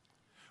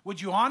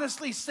 Would you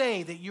honestly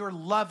say that you're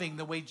loving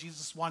the way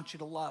Jesus wants you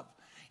to love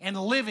and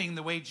living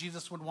the way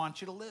Jesus would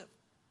want you to live?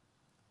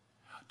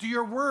 Do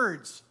your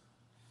words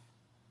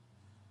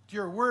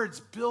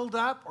build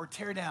up or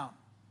tear down?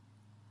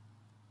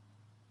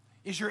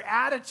 Is your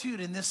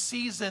attitude in this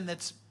season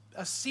that's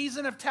a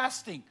season of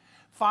testing,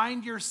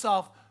 find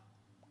yourself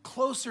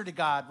closer to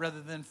God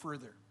rather than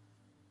further?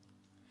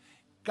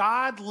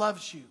 God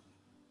loves you,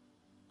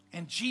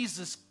 and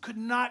Jesus could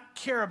not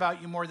care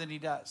about you more than he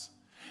does.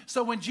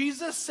 So when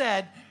Jesus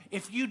said,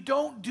 if you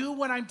don't do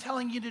what I'm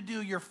telling you to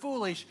do, you're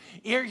foolish,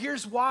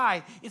 here's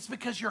why. It's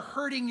because you're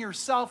hurting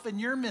yourself and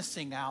you're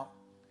missing out.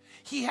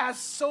 He has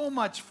so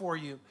much for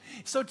you.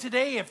 So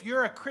today, if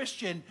you're a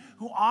Christian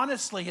who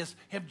honestly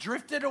have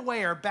drifted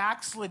away or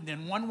backslidden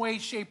in one way,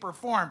 shape, or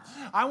form,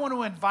 I want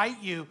to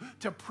invite you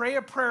to pray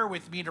a prayer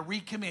with me to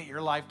recommit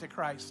your life to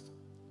Christ.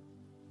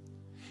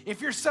 If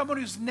you're someone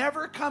who's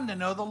never come to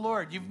know the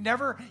Lord, you've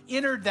never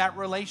entered that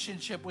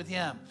relationship with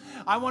him,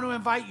 I want to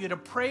invite you to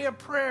pray a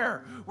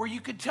prayer where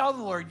you could tell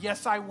the Lord,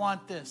 yes, I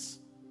want this.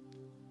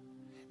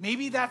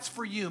 Maybe that's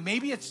for you.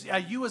 Maybe it's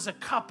you as a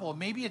couple.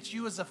 Maybe it's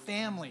you as a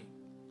family.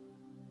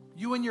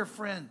 You and your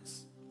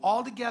friends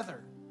all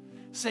together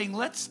saying,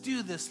 let's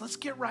do this. Let's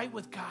get right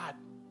with God.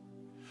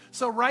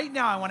 So right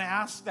now, I want to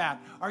ask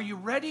that. Are you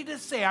ready to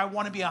say, I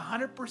want to be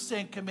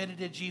 100% committed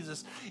to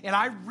Jesus, and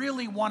I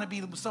really want to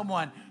be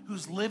someone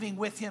who's living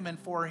with him and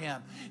for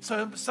him?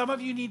 So some of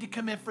you need to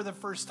commit for the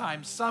first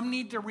time. Some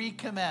need to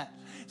recommit.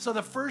 So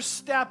the first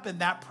step in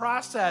that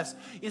process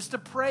is to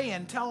pray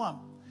and tell him.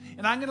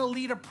 And I'm going to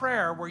lead a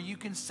prayer where you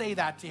can say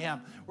that to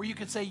him, where you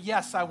can say,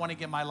 yes, I want to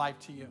give my life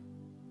to you.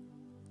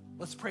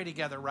 Let's pray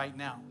together right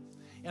now.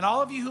 And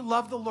all of you who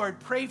love the Lord,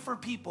 pray for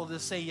people to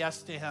say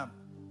yes to him.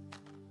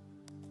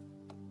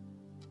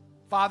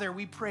 Father,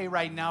 we pray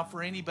right now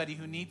for anybody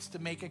who needs to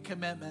make a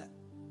commitment.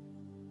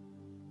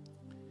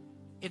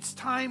 It's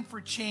time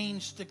for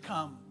change to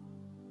come.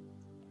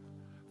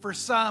 For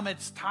some,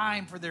 it's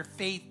time for their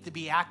faith to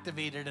be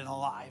activated and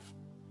alive.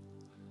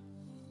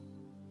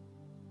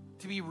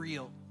 To be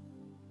real.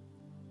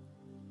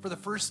 For the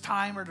first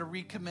time or to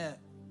recommit.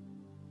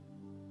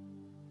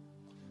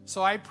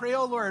 So I pray,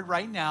 oh Lord,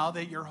 right now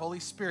that your Holy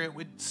Spirit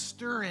would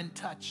stir and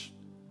touch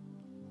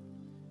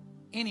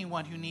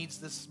anyone who needs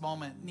this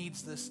moment,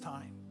 needs this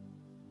time.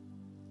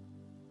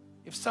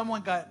 If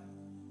someone got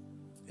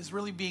is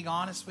really being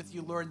honest with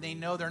you, Lord, and they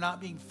know they're not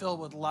being filled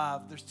with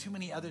love. There's too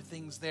many other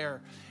things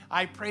there.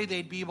 I pray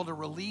they'd be able to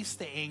release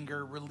the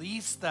anger,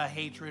 release the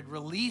hatred,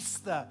 release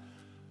the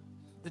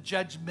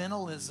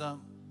judgmentalism,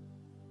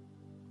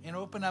 and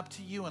open up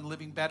to you and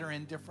living better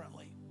and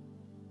differently.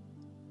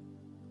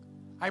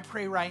 I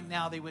pray right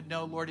now they would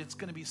know, Lord, it's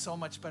going to be so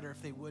much better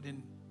if they would,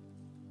 and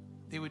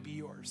they would be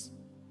yours.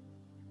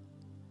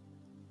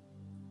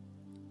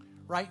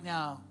 Right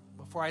now,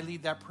 before I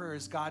lead that prayer,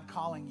 is God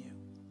calling you?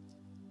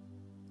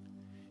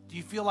 Do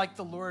you feel like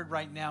the Lord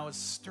right now is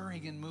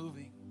stirring and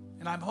moving?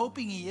 And I'm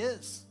hoping he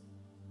is.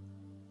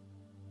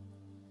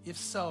 If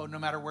so, no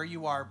matter where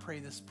you are, pray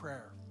this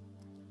prayer.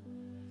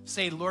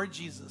 Say, Lord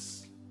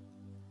Jesus,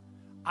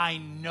 I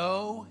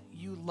know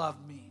you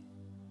love me.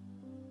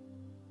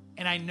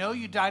 And I know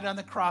you died on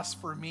the cross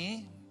for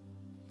me,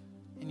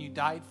 and you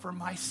died for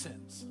my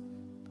sins.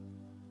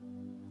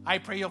 I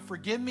pray you'll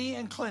forgive me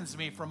and cleanse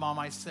me from all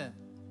my sin.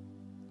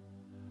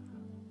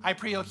 I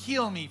pray you'll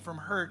heal me from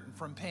hurt and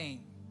from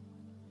pain.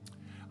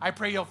 I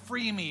pray you'll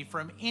free me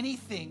from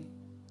anything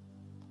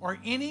or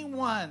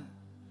anyone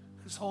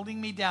who's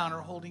holding me down or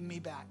holding me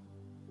back.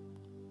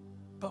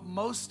 But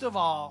most of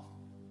all,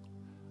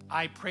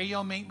 I pray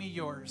you'll make me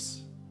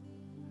yours.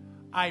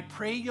 I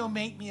pray you'll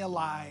make me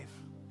alive.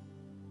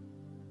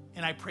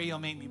 And I pray you'll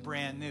make me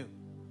brand new.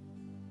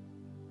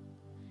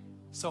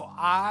 So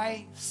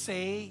I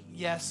say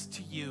yes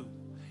to you.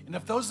 And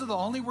if those are the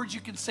only words you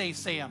can say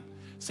them.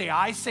 Say,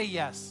 I say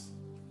yes.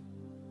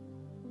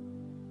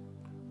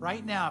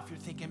 Right now, if you're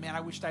thinking, man, I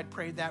wished I'd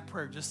prayed that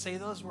prayer, just say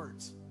those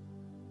words.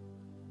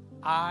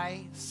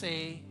 I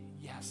say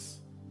yes.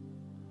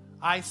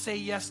 I say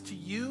yes to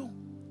you,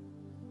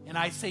 and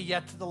I say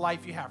yes to the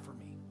life you have for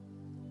me.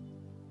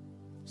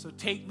 So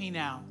take me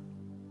now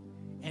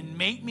and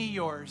make me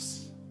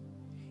yours.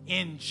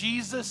 In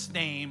Jesus'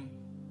 name,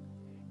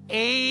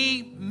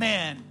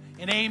 amen.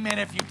 And amen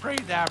if you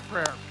prayed that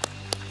prayer.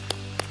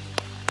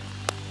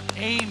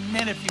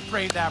 Amen if you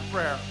prayed that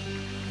prayer.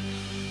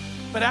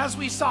 But as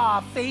we saw,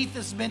 faith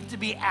is meant to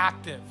be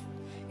active.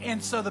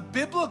 And so the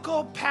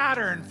biblical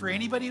pattern for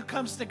anybody who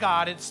comes to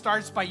God, it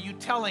starts by you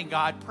telling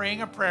God,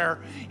 praying a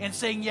prayer, and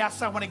saying,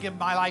 yes, I want to give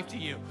my life to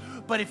you.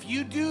 But if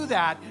you do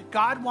that,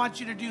 God wants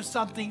you to do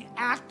something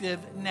active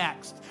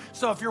next.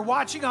 So if you're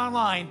watching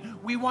online,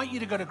 we want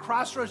you to go to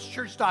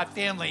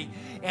crossroadschurch.family,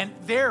 and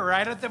there,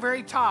 right at the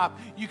very top,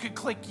 you can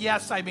click,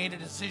 yes, I made a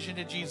decision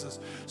to Jesus.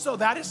 So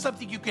that is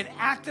something you can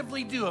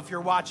actively do if you're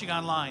watching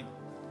online.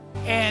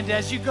 And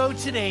as you go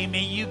today,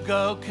 may you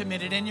go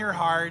committed in your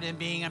heart and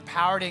being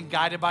empowered and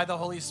guided by the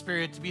Holy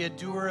Spirit to be a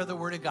doer of the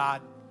Word of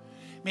God.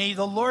 May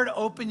the Lord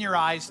open your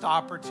eyes to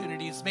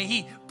opportunities. May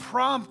he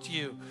prompt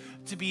you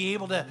to be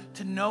able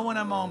to know in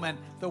a moment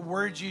the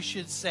words you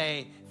should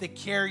say, the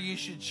care you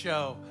should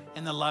show,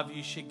 and the love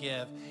you should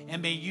give.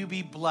 And may you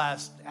be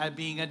blessed at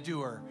being a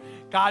doer.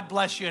 God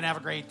bless you and have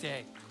a great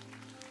day.